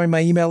 Please join my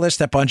email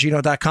list at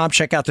Bongino.com.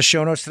 Check out the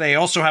show notes today. I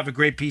also have a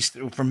great piece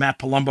from Matt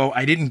Palumbo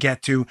I didn't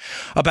get to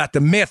about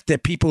the myth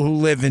that people who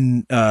live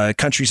in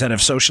countries that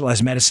have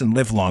socialized medicine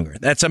live longer.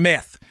 That's a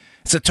myth.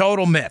 It's a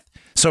total myth.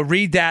 So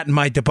read that in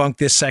my Debunk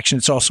This section.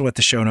 It's also at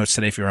the show notes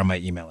today if you're on my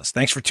email list.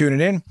 Thanks for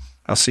tuning in.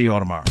 I'll see you all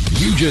tomorrow.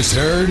 You just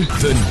heard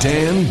The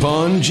Dan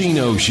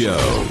Bongino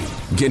Show.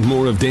 Get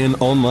more of Dan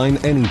online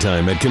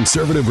anytime at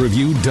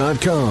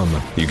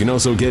conservativereview.com. You can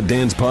also get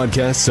Dan's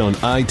podcasts on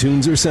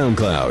iTunes or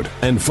SoundCloud.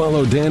 And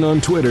follow Dan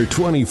on Twitter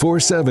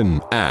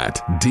 24/7 at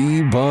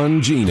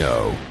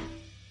DBongino.